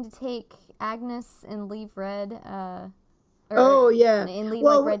be willing to take Agnes and leave Red, yeah. And leave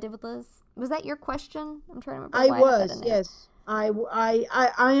like Red did with Liz? Was that your question? I'm trying to remember why I have that in there. Yes.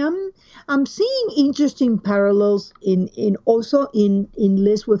 I'm seeing interesting parallels in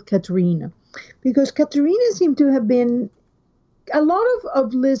Liz with Katerina, because Katerina seemed to have been a lot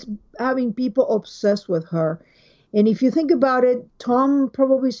of Liz having people obsessed with her, And if you think about it, Tom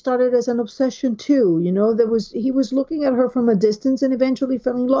probably started as an obsession too. He was looking at her from a distance and eventually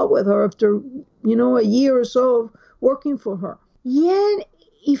fell in love with her after, a year or so of working for her. Yet,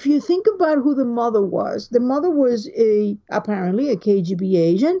 if you think about who the mother was apparently a KGB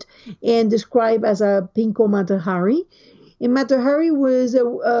agent and described as a Pinko Matahari. And Matahari was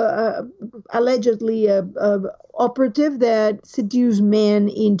allegedly a operative that seduced men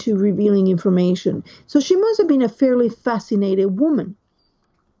into revealing information. So she must have been a fairly fascinated woman.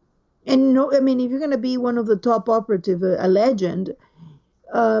 And no, I mean, if you're going to be one of the top operative, a legend,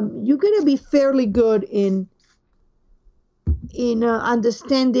 you're going to be fairly good in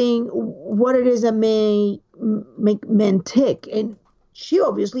understanding what it is that may make men tick, and she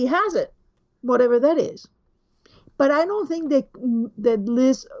obviously has it, whatever that is. But I don't think that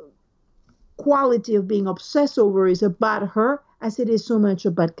Liz's quality of being obsessed over is about her as it is so much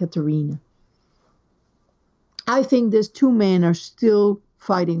about Katerina. I think these two men are still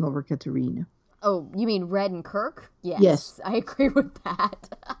fighting over Katerina. Oh, you mean Red and Kirk? Yes. I agree with that.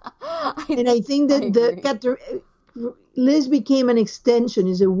 I think that Liz became an extension.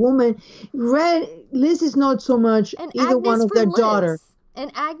 Is a woman. Liz is not so much either Agnes one of their daughter.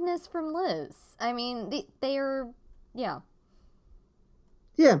 And Agnes from Liz. I mean, they are, yeah.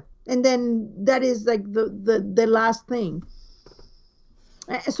 Yeah, and then that is like the last thing.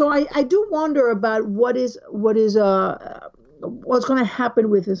 So I do wonder about what's going to happen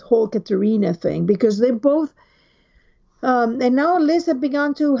with this whole Katerina thing, because they both and now Liz have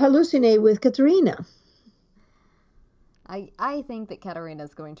begun to hallucinate with Katerina. I think that Katerina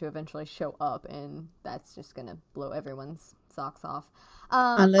is going to eventually show up, and that's just going to blow everyone's socks off.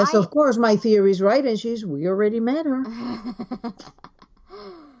 Unless, of course, my theory is right, and we already met her.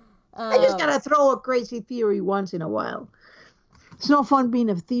 I just gotta throw a crazy theory once in a while. It's no fun being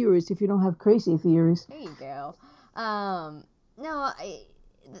a theorist if you don't have crazy theories. There you go. No,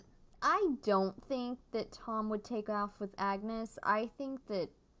 I don't think that Tom would take off with Agnes. I think that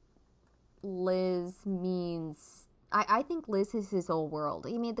Liz means... I think Liz is his whole world.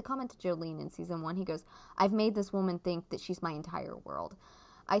 He made the comment to Jolene in season 1. He goes, I've made this woman think that she's my entire world.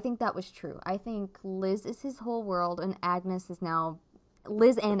 I think that was true. I think Liz is his whole world, and Agnes is now...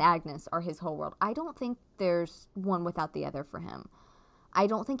 Liz and Agnes are his whole world. I don't think there's one without the other for him. I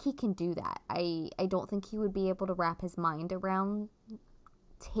don't think he can do that. I don't think he would be able to wrap his mind around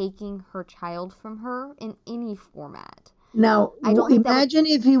taking her child from her in any format. Now, imagine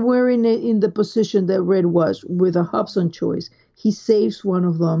if he were in the position that Red was, with a Hobson choice. He saves one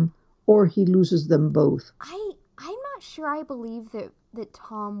of them, or he loses them both. I'm not sure I believe that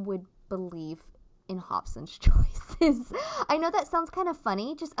Tom would believe in Hobson's choices. I know that sounds kind of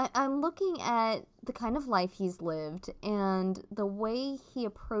funny. Just I'm looking at the kind of life he's lived and the way he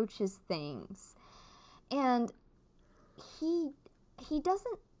approaches things, and he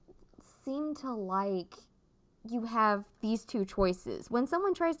doesn't seem to like you have these two choices. When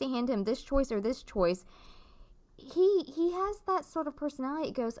someone tries to hand him this choice or this choice, he has that sort of personality.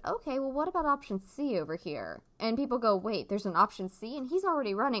 It goes, okay, well, what about option C over here? And people go, wait, there's an option C, and he's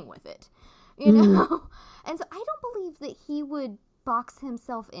already running with it. You know? And so I don't believe that he would box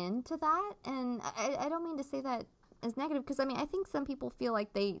himself into that. And I don't mean to say that as negative, because, I mean, I think some people feel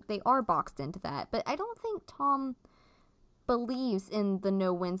like they are boxed into that. But I don't think Tom believes in the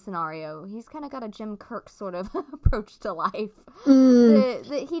no-win scenario. He's kind of got a Jim Kirk sort of approach to life.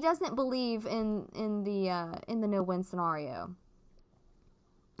 He doesn't believe in the no-win scenario.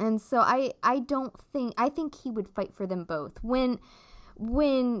 And so I think he would fight for them both.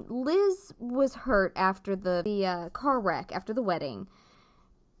 When Liz was hurt after the car wreck, after the wedding,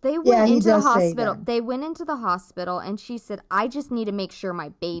 they went into the hospital. They went into the hospital, and she said, I just need to make sure my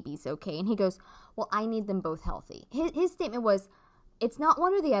baby's okay. And he goes, well, I need them both healthy. His statement was, it's not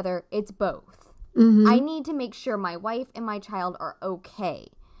one or the other, it's both. Mm-hmm. I need to make sure my wife and my child are okay.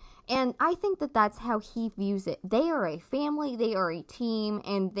 And I think that that's how he views it. They are a family, they are a team,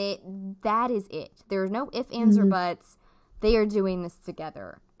 and that is it. There's no ifs, ands, or buts. They are doing this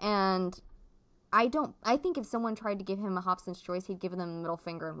together. And I think if someone tried to give him a Hobson's choice, he'd give them the middle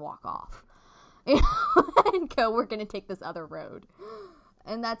finger and walk off. And go, we're going to take this other road.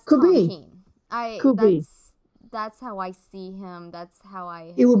 And that's Tom Keene. That's how I see him. That's how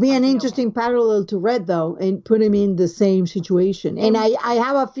I... It would be an interesting parallel to Red, though, and put him in the same situation. And I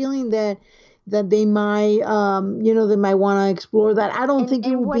have a feeling that they might, they might want to explore that. I don't think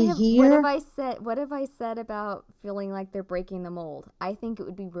it would be here. What have I said about feeling like they're breaking the mold? I think it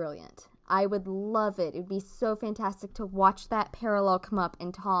would be brilliant. I would love it. It would be so fantastic to watch that parallel come up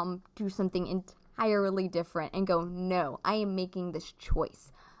and Tom do something entirely different and go, no, I am making this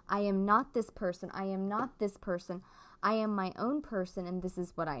choice. I am not this person. I am not this person. I am my own person, and this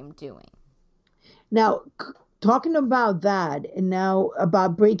is what I'm doing. Now, talking about that, and now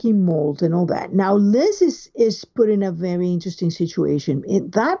about breaking mold and all that. Now, Liz is put in a very interesting situation.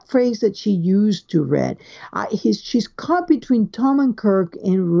 That phrase that she used to Red, she's caught between Tom and Kirk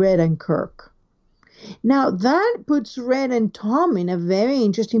and Red and Kirk. Now, that puts Red and Tom in a very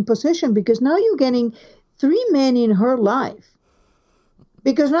interesting position because now you're getting three men in her life.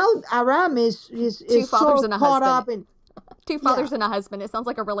 Because now Aram Two is fathers so and a caught husband. up in, Two yeah. fathers and a husband. It sounds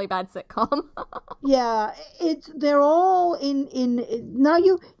like a really bad sitcom. Yeah, they're all in now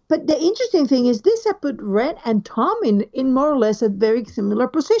you. But the interesting thing is this: I put Red and Tom in more or less a very similar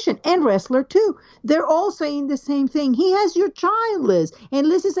position, and Wrestler too. They're all saying the same thing. He has your child, Liz, and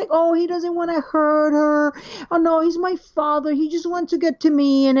Liz is like, oh, he doesn't want to hurt her. Oh no, he's my father. He just wants to get to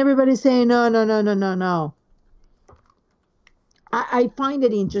me, and everybody's saying, no, no, no, no, no, no. I find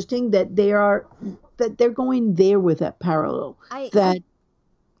it interesting that they're going there with that parallel I, that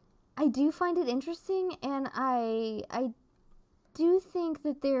I I do find it interesting, and I do think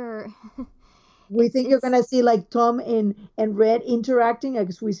that they're we think you're it's gonna see like Tom and Red interacting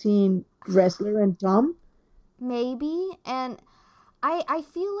as we see in Wrestler and Tom. maybe, and I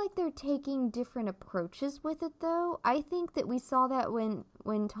feel like they're taking different approaches with it though. I think that we saw that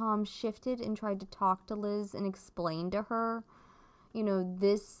when Tom shifted and tried to talk to Liz and explain to her,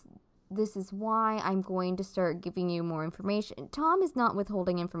 this is why I'm going to start giving you more information. Tom is not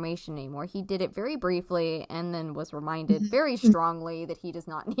withholding information anymore. He did it very briefly and then was reminded very Mm-hmm. strongly that he does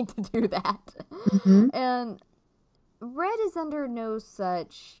not need to do that. Mm-hmm. And Red is under no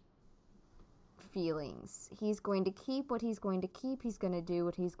such feelings. He's going to keep what he's going to keep. He's going to do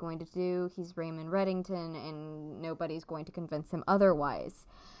what he's going to do. He's Raymond Reddington, and nobody's going to convince him otherwise.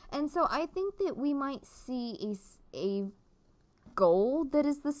 And so I think that we might see a goal that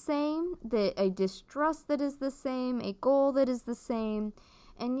is the same, that a distrust that is the same, a goal that is the same,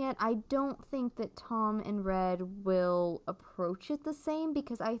 and yet I don't think that Tom and Red will approach it the same,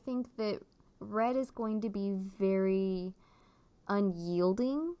 because I think that Red is going to be very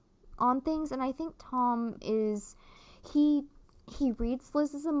unyielding on things, and I think Tom is he reads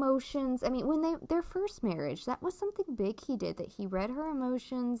Liz's emotions. I mean, when their first marriage, that was something big he did, that he read her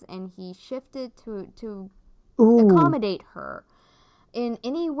emotions and he shifted to Ooh. accommodate her in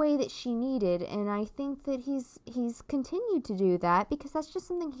any way that she needed, and I think that he's continued to do that because that's just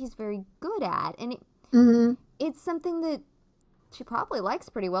something he's very good at, and Mm-hmm. it's something that she probably likes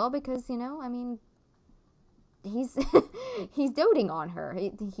pretty well because I mean, he's he's doting on her.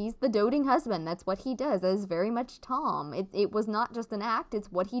 He's the doting husband. That's what he does. That is very much Tom. It was not just an act.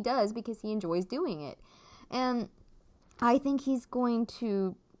 It's what he does because he enjoys doing it, and I think he's going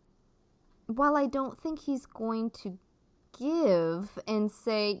to. While I don't think he's going to give and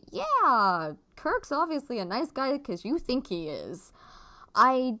say, yeah, Kirk's obviously a nice guy because you think he is,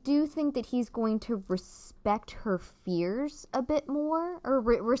 I do think that he's going to respect her fears a bit more, or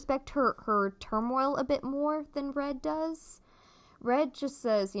respect her turmoil a bit more than Red does. Red just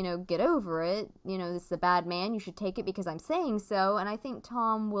says, get over it. This is a bad man. You should take it because I'm saying so. And I think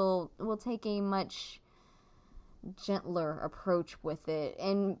Tom will take a much gentler approach with it.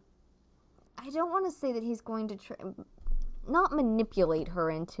 And I don't want to say that he's going to not manipulate her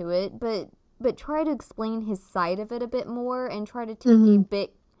into it, but try to explain his side of it a bit more and try to take Mm-hmm. a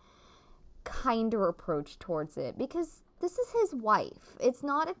bit kinder approach towards it, because this is his wife. It's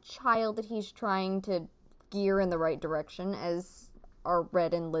not a child that he's trying to gear in the right direction, as are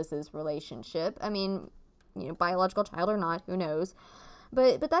Red and Liz's relationship. I mean, biological child or not, who knows.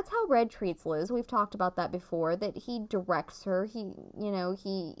 But that's how Red treats Liz. We've talked about that before, that he directs her. He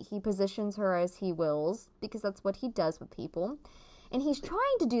positions her as he wills, because that's what he does with people. And he's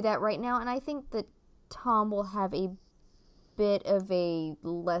trying to do that right now, and I think that Tom will have a bit of a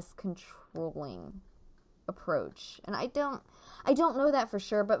less controlling approach. And I don't know that for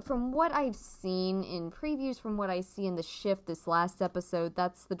sure, but from what I've seen in previews, from what I see in the shift this last episode,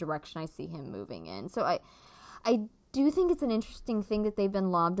 that's the direction I see him moving in. So I do think it's an interesting thing that they've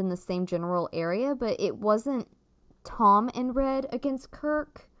been lobbed in the same general area, but it wasn't Tom and Red against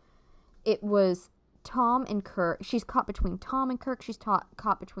Kirk. It was Tom and Kirk. She's caught between Tom and Kirk. She's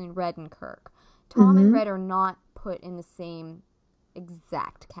caught between Red and Kirk. Tom and Mm-hmm. Red are not put in the same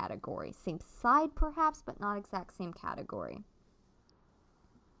exact category. Same side, perhaps, but not exact same category.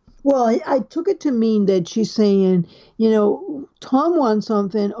 Well, I took it to mean that she's saying, Tom wants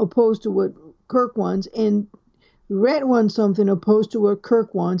something opposed to what Kirk wants, and Red wants something opposed to what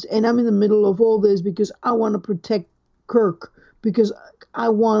Kirk wants, and I'm in the middle of all this because I want to protect Kirk, because I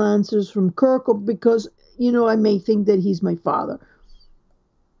want answers from Kirk, or because, I may think that he's my father.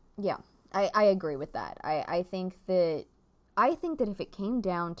 Yeah, I agree with that. I think that if it came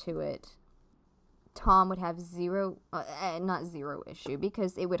down to it, Tom would have not zero issue,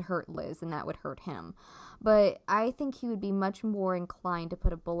 because it would hurt Liz and that would hurt him. But I think he would be much more inclined to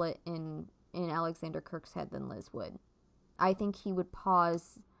put a bullet in Alexander Kirk's head than Liz would. I think he would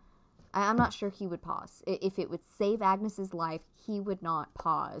pause. I'm not sure he would pause. If it would save Agnes's life, he would not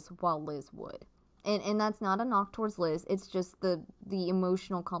pause while Liz would. And that's not a knock towards Liz. It's just the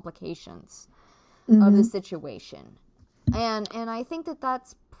emotional complications of the situation. And I think that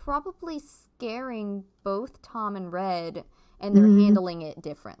that's probably scaring both Tom and Red, and they're handling it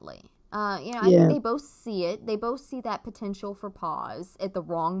differently. I think they both see it. They both see that potential for pause at the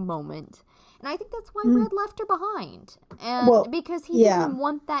wrong moment. And I think that's why Red left her behind. And because he didn't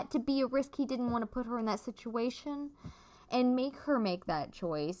want that to be a risk. He didn't want to put her in that situation and make her make that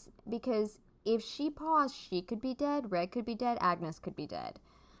choice. Because if she paused, she could be dead, Red could be dead, Agnes could be dead.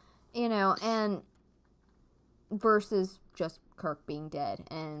 And versus just Kirk being dead.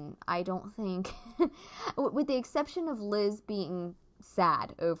 And I don't think, with the exception of Liz being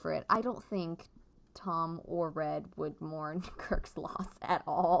sad over it, I don't think Tom or Red would mourn Kirk's loss at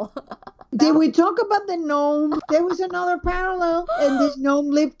all. Did we talk about the gnome? There was another parallel, and this gnome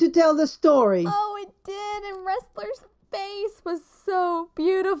lived to tell the story. Oh, it did, and Wrestler's face was so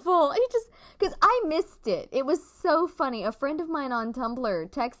beautiful. Because I missed it. It was so funny. A friend of mine on Tumblr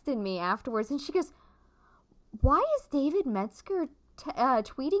texted me afterwards, and she goes, "Why is David Metzger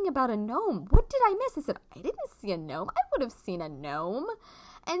tweeting about a gnome? What did I miss?" I said, "I didn't see a gnome. I would have seen a gnome."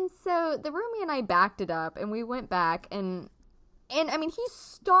 And so the roomie and I backed it up, and we went back, and I mean, he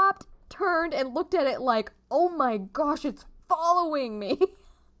stopped, turned, and looked at it like, "Oh my gosh, it's following me."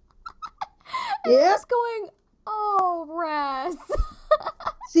 And I was going, "Oh, Res."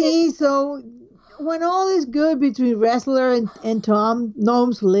 See, so when all is good between Wrestler and Tom,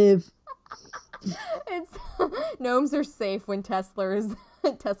 gnomes live. Gnomes are safe when Tesla's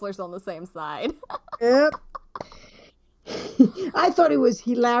on the same side. Yep. I thought it was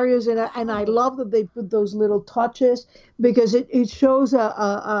hilarious, and I love that they put those little touches, because it shows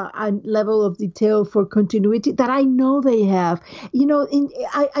a level of detail for continuity that I know they have.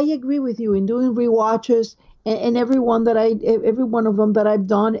 I agree with you in doing rewatches, and every one of them that I've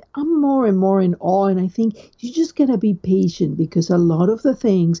done, I'm more and more in awe, and I think you just gotta be patient, because a lot of the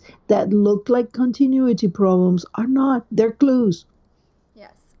things that look like continuity problems are not. They're clues.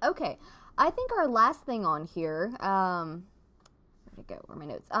 Yes. Okay. I think our last thing on here, where'd it go? Where are my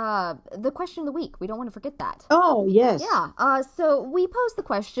notes? The question of the week. We don't want to forget that. Oh, yes. Yeah. So we posed the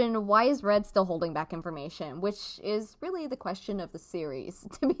question, why is Red still holding back information? Which is really the question of the series,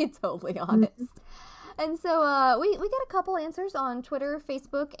 to be totally honest. And so we got a couple answers on Twitter,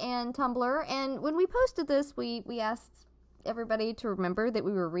 Facebook, and Tumblr. And when we posted this, we asked everybody to remember that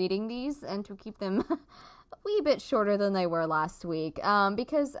we were reading these and to keep them a wee bit shorter than they were last week.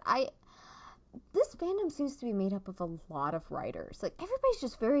 Because this fandom seems to be made up of a lot of writers. Like, everybody's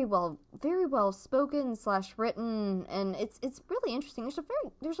just very well spoken / written, and it's really interesting.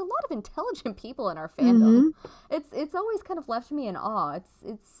 There's a lot of intelligent people in our fandom. It's always kind of left me in awe.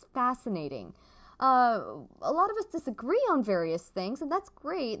 It's fascinating. A lot of us disagree on various things, and that's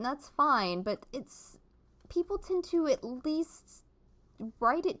great and that's fine. But people tend to at least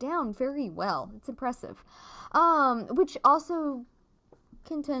write it down very well. It's impressive, which also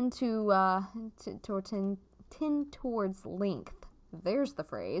can tend towards length. There's the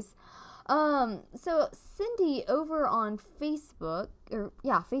phrase. So Cindy over on Facebook,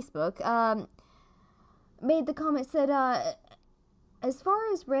 made the comment, said, as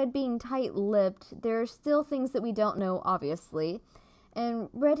far as Red being tight-lipped, there are still things that we don't know, obviously. And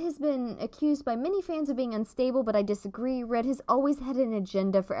Red has been accused by many fans of being unstable, but I disagree. Red has always had an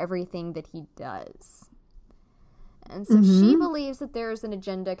agenda for everything that he does. And so she believes that there's an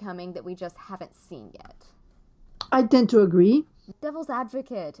agenda coming that we just haven't seen yet. I tend to agree. Devil's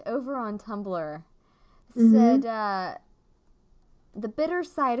Advocate over on Tumblr said, the bitter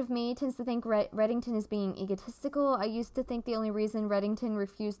side of me tends to think Reddington is being egotistical. I used to think the only reason Reddington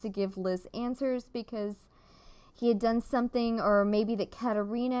refused to give Liz answers because he had done something, or maybe that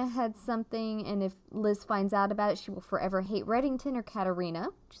Katarina had something, and if Liz finds out about it, she will forever hate Reddington or Katarina,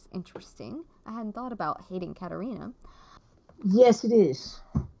 which is interesting. I hadn't thought about hating Katarina. Yes, it is.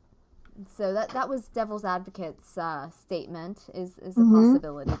 So that was Devil's Advocate's statement, is a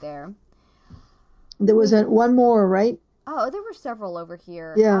possibility there. There was one more, right? Oh, there were several over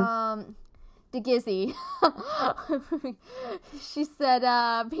here. Yeah. DeGizzy. She said,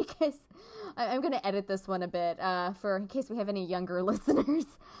 because I'm going to edit this one a bit for in case we have any younger listeners.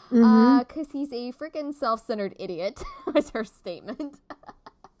 Because he's a freaking self-centered idiot, was her statement.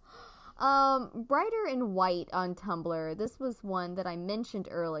 Brighter in White on Tumblr. This was one that I mentioned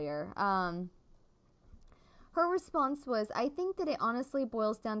earlier. Her response was, I think that it honestly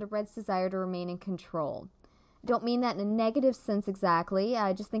boils down to Red's desire to remain in control. Don't mean that in a negative sense exactly.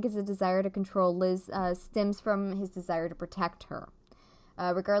 I just think it's a desire to control Liz stems from his desire to protect her.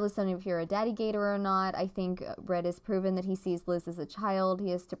 Regardless of if you're a daddy gator or not, I think Red has proven that he sees Liz as a child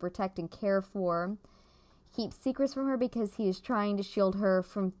he is to protect and care for. Keeps secrets from her because he is trying to shield her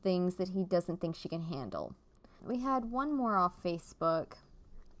from things that he doesn't think she can handle. We had one more off Facebook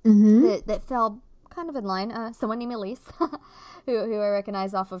that fell kind of in line. Someone named Elise, who I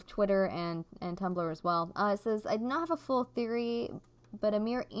recognize off of Twitter and Tumblr as well. It says, I do not have a full theory, but a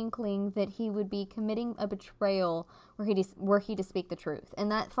mere inkling that he would be committing a betrayal were he to speak the truth. And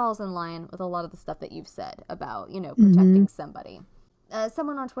that falls in line with a lot of the stuff that you've said about, protecting somebody.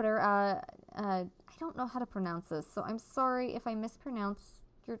 Someone on Twitter, I don't know how to pronounce this, so I'm sorry if I mispronounce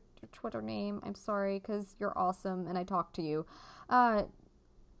your Twitter name. I'm sorry, because you're awesome and I talked to you.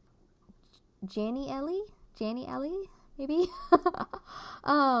 Janny Ellie, maybe?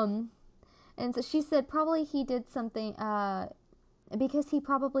 And so she said probably he did something, because he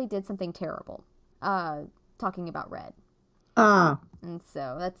probably did something terrible, talking about Red. And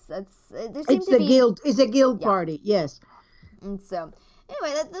so that's it's a guilt party, yes. And so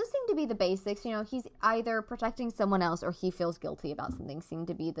anyway, those seem to be the basics. He's either protecting someone else or he feels guilty about something. Seem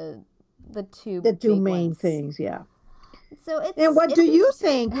to be the two main things, yeah. So and what do you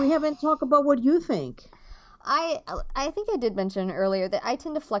think? We haven't talked about what you think. I think I did mention earlier that I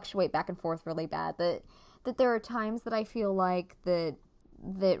tend to fluctuate back and forth really bad. That there are times that I feel like that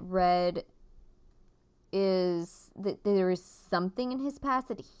Red is that there is something in his past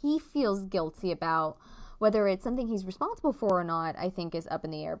that he feels guilty about. Whether it's something he's responsible for or not, I think is up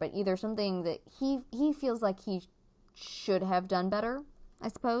in the air. But either something that he feels like he should have done better, I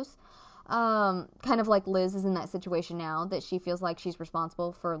suppose. Kind of like Liz is in that situation now, that she feels like she's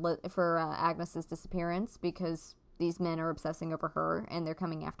responsible for Agnes's disappearance because these men are obsessing over her and they're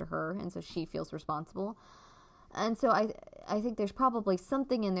coming after her, and so she feels responsible. And so I think there's probably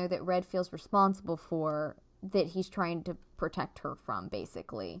something in there that Red feels responsible for that he's trying to protect her from,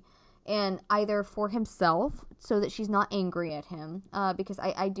 basically. And either for himself, so that she's not angry at him, because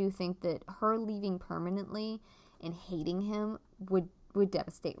I do think that her leaving permanently and hating him would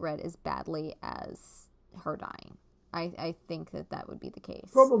devastate Red as badly as her dying. I think that would be the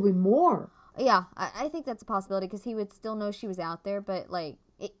case. Probably more. Yeah, I think that's a possibility, because he would still know she was out there, but, like,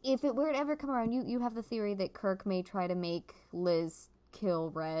 if it were to ever come around, you have the theory that Kirk may try to make Liz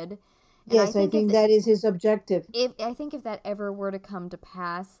kill Red. And yes, I think that is his objective. I think if that ever were to come to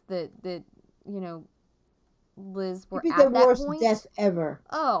pass, that Liz were at that point. It'd be the worst death ever.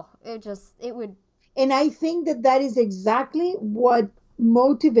 Oh, it would. And I think that is exactly what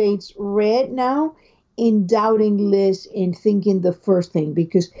motivates Red now in doubting Liz and thinking the first thing,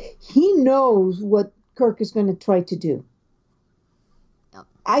 because he knows what Kirk is going to try to do. Yep.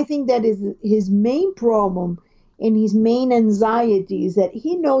 I think that is his main problem. And his main anxiety is that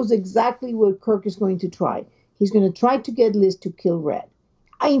he knows exactly what Kirk is going to try. He's going to try to get Liz to kill Red.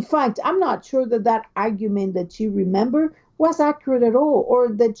 In fact, I'm not sure that argument that you remember was accurate at all, or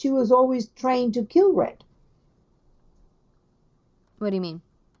that she was always trying to kill Red. What do you mean?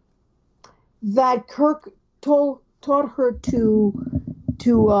 That Kirk taught her to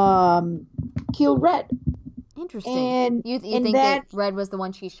kill Red. Interesting. And you think that Red was the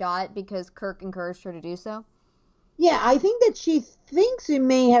one she shot because Kirk encouraged her to do so? Yeah, I think that she thinks it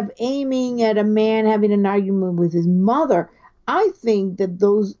may have aiming at a man having an argument with his mother. I think that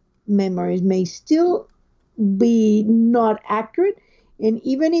those memories may still be not accurate. And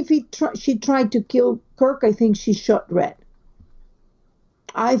even if she tried to kill Kirk, I think she shot Red.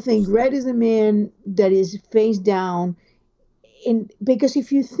 I think Red is a man that is face down. And because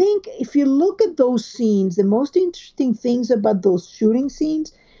if you look at those scenes, the most interesting things about those shooting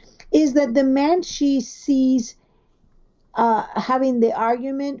scenes is that the man she sees having the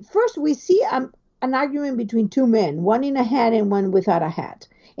argument. First, we see an argument between two men, one in a hat and one without a hat.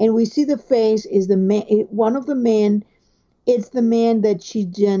 And we see the face is the man, one of the men. It's the man that she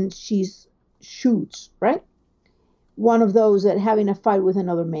shoots, right? One of those that having a fight with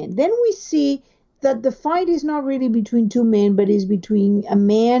another man. Then we see that the fight is not really between two men, but is between a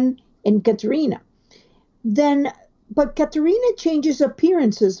man and Katerina. But Katerina changes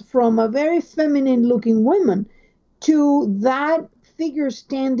appearances from a very feminine-looking woman to that figure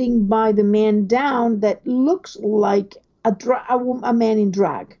standing by the man down that looks like a man in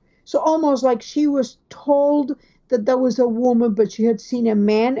drag. So almost like she was told that was a woman, but she had seen a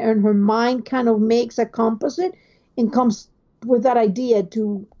man, and her mind kind of makes a composite and comes with that idea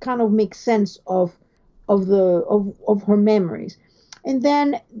to kind of make sense of her memories. And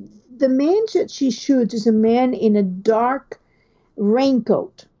then the man that she shoots is a man in a dark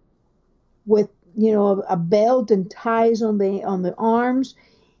raincoat with a belt and ties on the arms,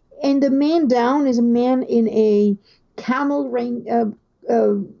 and the man down is a man in a camel rain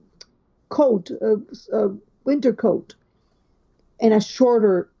coat, winter coat, and a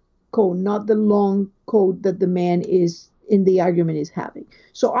shorter coat, not the long coat that the man is in the argument is having.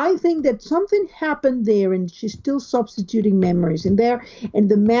 So I think that something happened there, and she's still substituting memories in there. And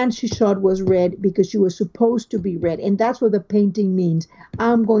the man she shot was red because she was supposed to be red, and that's what the painting means.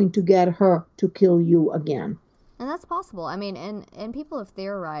 I'm going to get her to kill you again. And that's possible. I mean, and people have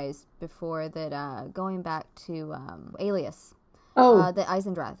theorized before that going back to Alias, Oh, that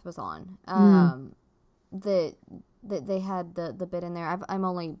Eisendrath was on, mm. that they had the bit in there. I'm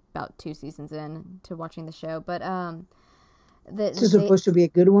only about 2 seasons in to watching the show, but This is supposed to be a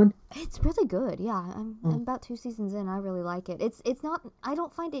good one. it's really good. Yeah, I'm about 2 seasons in. I really like it. It's not. I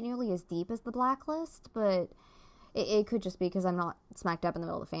don't find it nearly as deep as the Blacklist, but it could just be because I'm not smack dab in the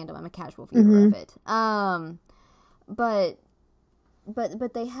middle of the fandom. I'm a casual viewer of it. But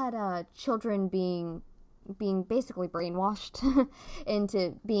they had children being basically brainwashed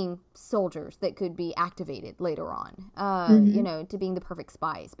into being soldiers that could be activated later on, to being the perfect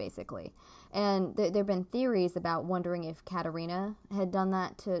spies, basically. And there have been theories about wondering if Katarina had done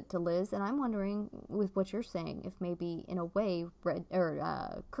that to Liz, and I'm wondering, with what you're saying, if maybe, in a way, Red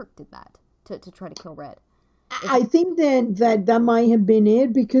or Kirk did that to try to kill Red. I think that might have been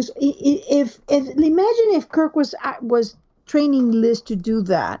it, because if imagine if Kirk was training Liz to do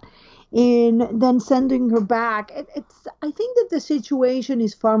that, and then sending her back. It's I think that the situation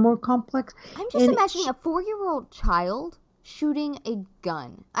is far more complex, I'm just and imagining a 4-year-old child shooting a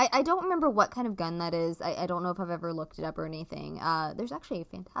gun. I don't remember what kind of gun that is. I don't know if I've ever looked it up or anything. There's actually a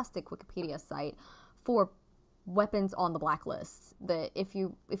fantastic Wikipedia site for weapons on the Blacklist that if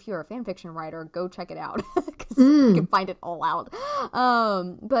you're a fan fiction writer, go check it out because you can find it all out.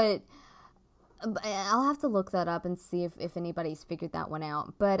 But I'll have to look that up and see if anybody's figured that one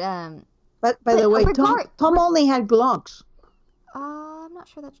out. But by the way, regard Tom only had Glocks I'm not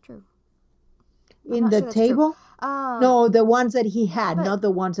sure that's true. in the table. Um, No, the ones that he had, but not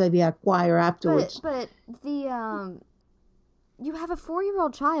the ones that he acquired afterwards. but the you have a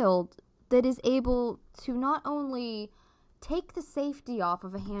 4-year-old child that is able to not only take the safety off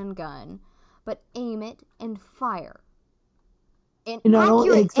of a handgun, but aim it and fire. And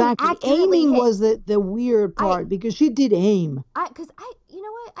Exactly. accurately Aiming hit. was the weird part, because she did aim. Because you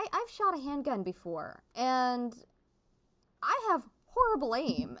know what? I've shot a handgun before, and I have horrible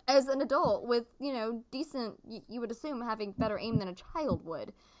aim as an adult with, decent, you would assume, having better aim than a child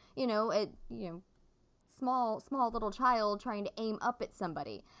would. Small little child trying to aim up at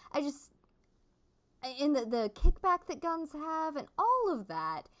somebody. In the kickback that guns have and all of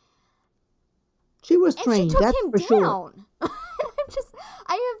that. She was And trained, she took that's him for sure. down.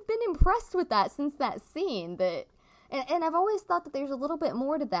 I have been impressed with that since that scene. And I've always thought that there's a little bit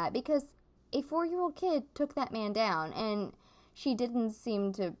more to that, because a 4-year-old kid took that man down, and she didn't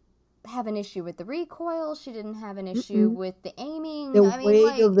seem to have an issue with the recoil. She didn't have an issue with the aiming. The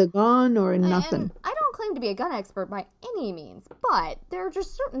weight of the gun or nothing. And I don't claim to be a gun expert by any means, but there are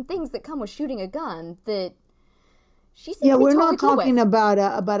just certain things that come with shooting a gun that she seemed to be We're totally not cool talking with.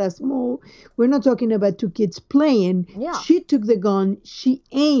 about a small. We're not talking about two kids playing. Yeah. She took the gun, she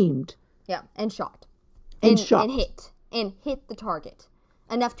aimed, Yeah, and shot. and shot. And hit the target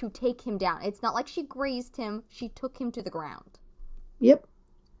enough to take him down. It's not like she grazed him, she took him to the ground. Yep.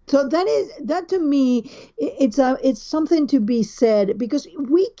 So that to me, it's something to be said, because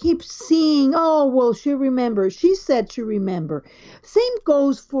we keep seeing, oh well, she remembers. She said she remember. Same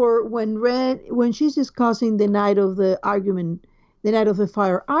goes for when she's discussing the night of the argument, the night of the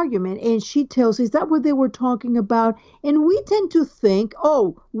fire argument, and she tells, is that what they were talking about? And we tend to think,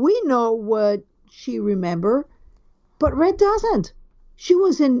 oh, we know what she remember, but Red doesn't. She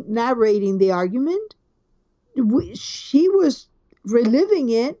wasn't narrating the argument. She was reliving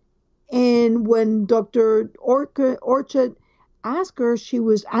it, and when Dr. Orchard asked her, she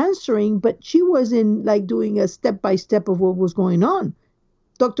was answering, but she wasn't like doing a step by step of what was going on.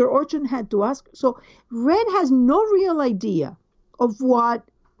 Dr. Orchard had to ask her. So Red has no real idea of what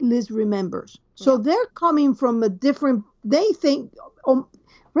Liz remembers. So they're coming from a different, they think,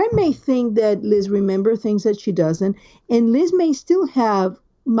 Red may think that Liz remembers things that she doesn't, and Liz may still have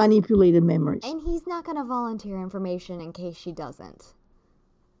manipulated memories. And he's not going to volunteer information in case she doesn't.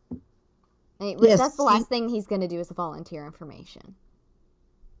 Yes, that's the last thing he's going to do, is volunteer information.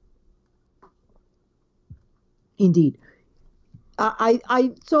 Indeed.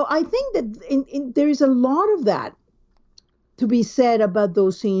 So I think that there is a lot of that to be said about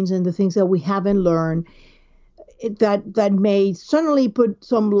those scenes and the things that we haven't learned that may suddenly put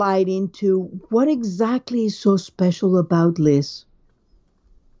some light into what exactly is so special about Liz.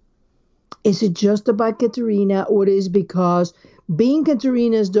 Is it just about Katerina, or is it because being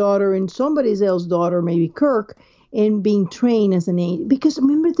Katerina's daughter and somebody else's daughter, maybe Kirk, and being trained as an agent? Because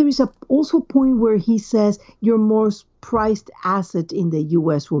remember, there is also a point where he says your most prized asset in the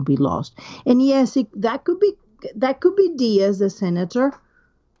U.S. will be lost. And yes, that could be Diaz, the senator,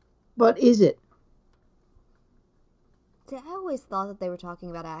 but is it? See, I always thought that they were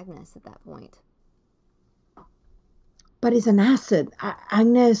talking about Agnes at that point. But it's an asset.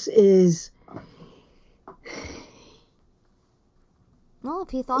 Agnes is. Well, if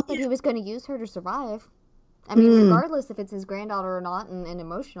he thought that he was going to use her to survive, I mean, regardless if it's his granddaughter or not, and an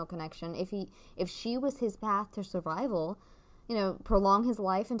emotional connection, if she was his path to survival, prolong his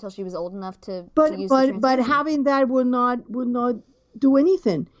life until she was old enough to use the transfusion. But having that would not do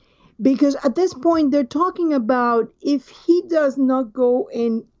anything, because at this point they're talking about if he does not go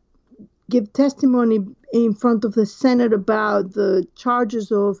and give testimony in front of the Senate about the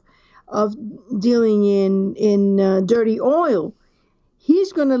charges of dealing in dirty oil,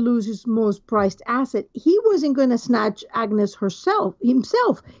 he's going to lose his most prized asset. He wasn't going to snatch Agnes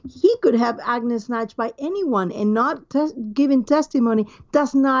himself. He could have Agnes snatched by anyone, and not giving testimony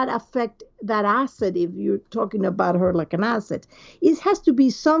does not affect that asset. If you're talking about her like an asset, it has to be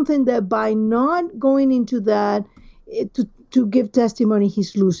something that by not going into that to give testimony,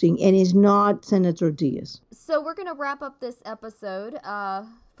 he's losing, and is not Senator Diaz. So we're going to wrap up this episode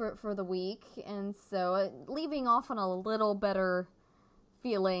for the week, and so leaving off on a little better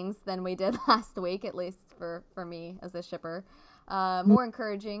feelings than we did last week, at least for me as a shipper. More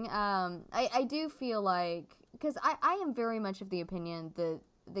encouraging. I do feel like, because I am very much of the opinion that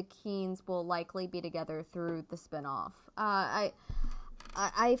the Keens will likely be together through the spinoff.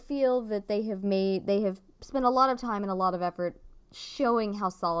 I feel that they have spent a lot of time and a lot of effort showing how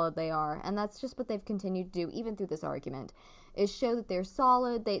solid they are, and that's just what they've continued to do even through this argument, is show that they're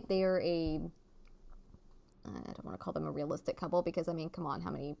solid. They are I don't want to call them a realistic couple, because I mean, come on,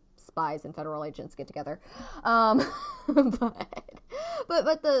 how many spies and federal agents get together? But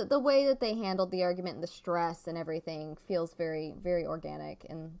the way that they handled the argument and the stress and everything feels very, very organic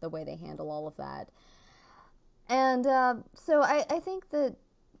in the way they handle all of that. And so I think that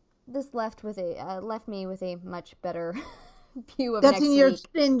this left me with a much better view of That's next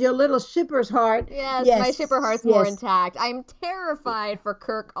week. In your little shipper's heart. Yes, my shipper heart's more intact. I'm terrified for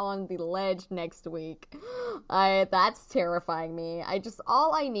Kirk on the ledge next week. That's terrifying me.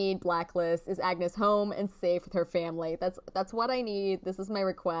 All I need, Blacklist, is Agnes home and safe with her family. That's what I need. This is my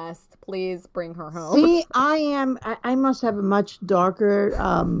request. Please bring her home. See, I must have a much darker,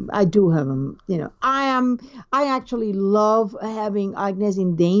 I do have I actually love having Agnes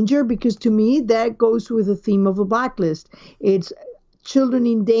in danger, because to me that goes with the theme of the Blacklist. It's children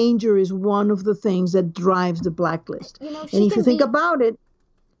in danger is one of the things that drives the Blacklist. And if you think about it,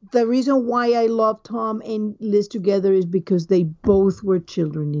 the reason why I love Tom and Liz together is because they both were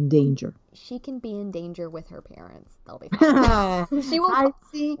children in danger. She can be in danger with her parents. They'll be fine. She will.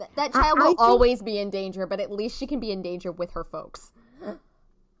 That child will always be in danger, but at least she can be in danger with her folks.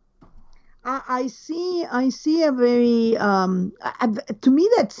 I see a very to me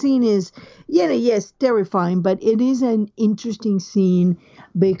that scene is yes, terrifying, but it is an interesting scene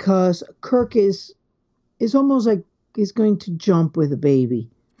because Kirk is almost like he's going to jump with a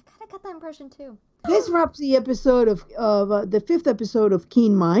baby. I kind of got that impression too. This wraps the episode of the 5th episode of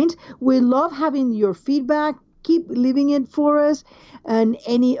Keen Minds. We love having your feedback. Keep leaving it for us, and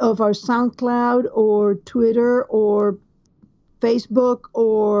any of our SoundCloud or Twitter or Facebook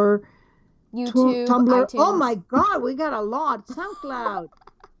or YouTube, Tumblr. iTunes. Oh my God, we got a lot. SoundCloud.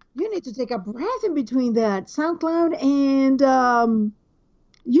 You need to take a breath in between that. SoundCloud and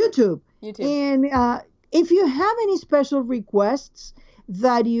YouTube. And if you have any special requests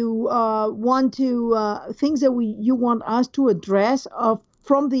that you want to, things that you want us to address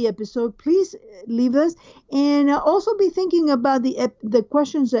from the episode, please leave us. And also be thinking about the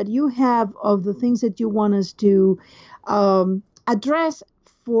questions that you have of the things that you want us to address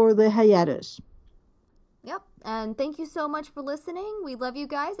for the hiatus. Yep. And thank you so much for listening. We love you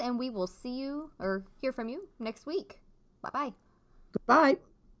guys, and we will see you or hear from you next week. Bye-bye. Goodbye.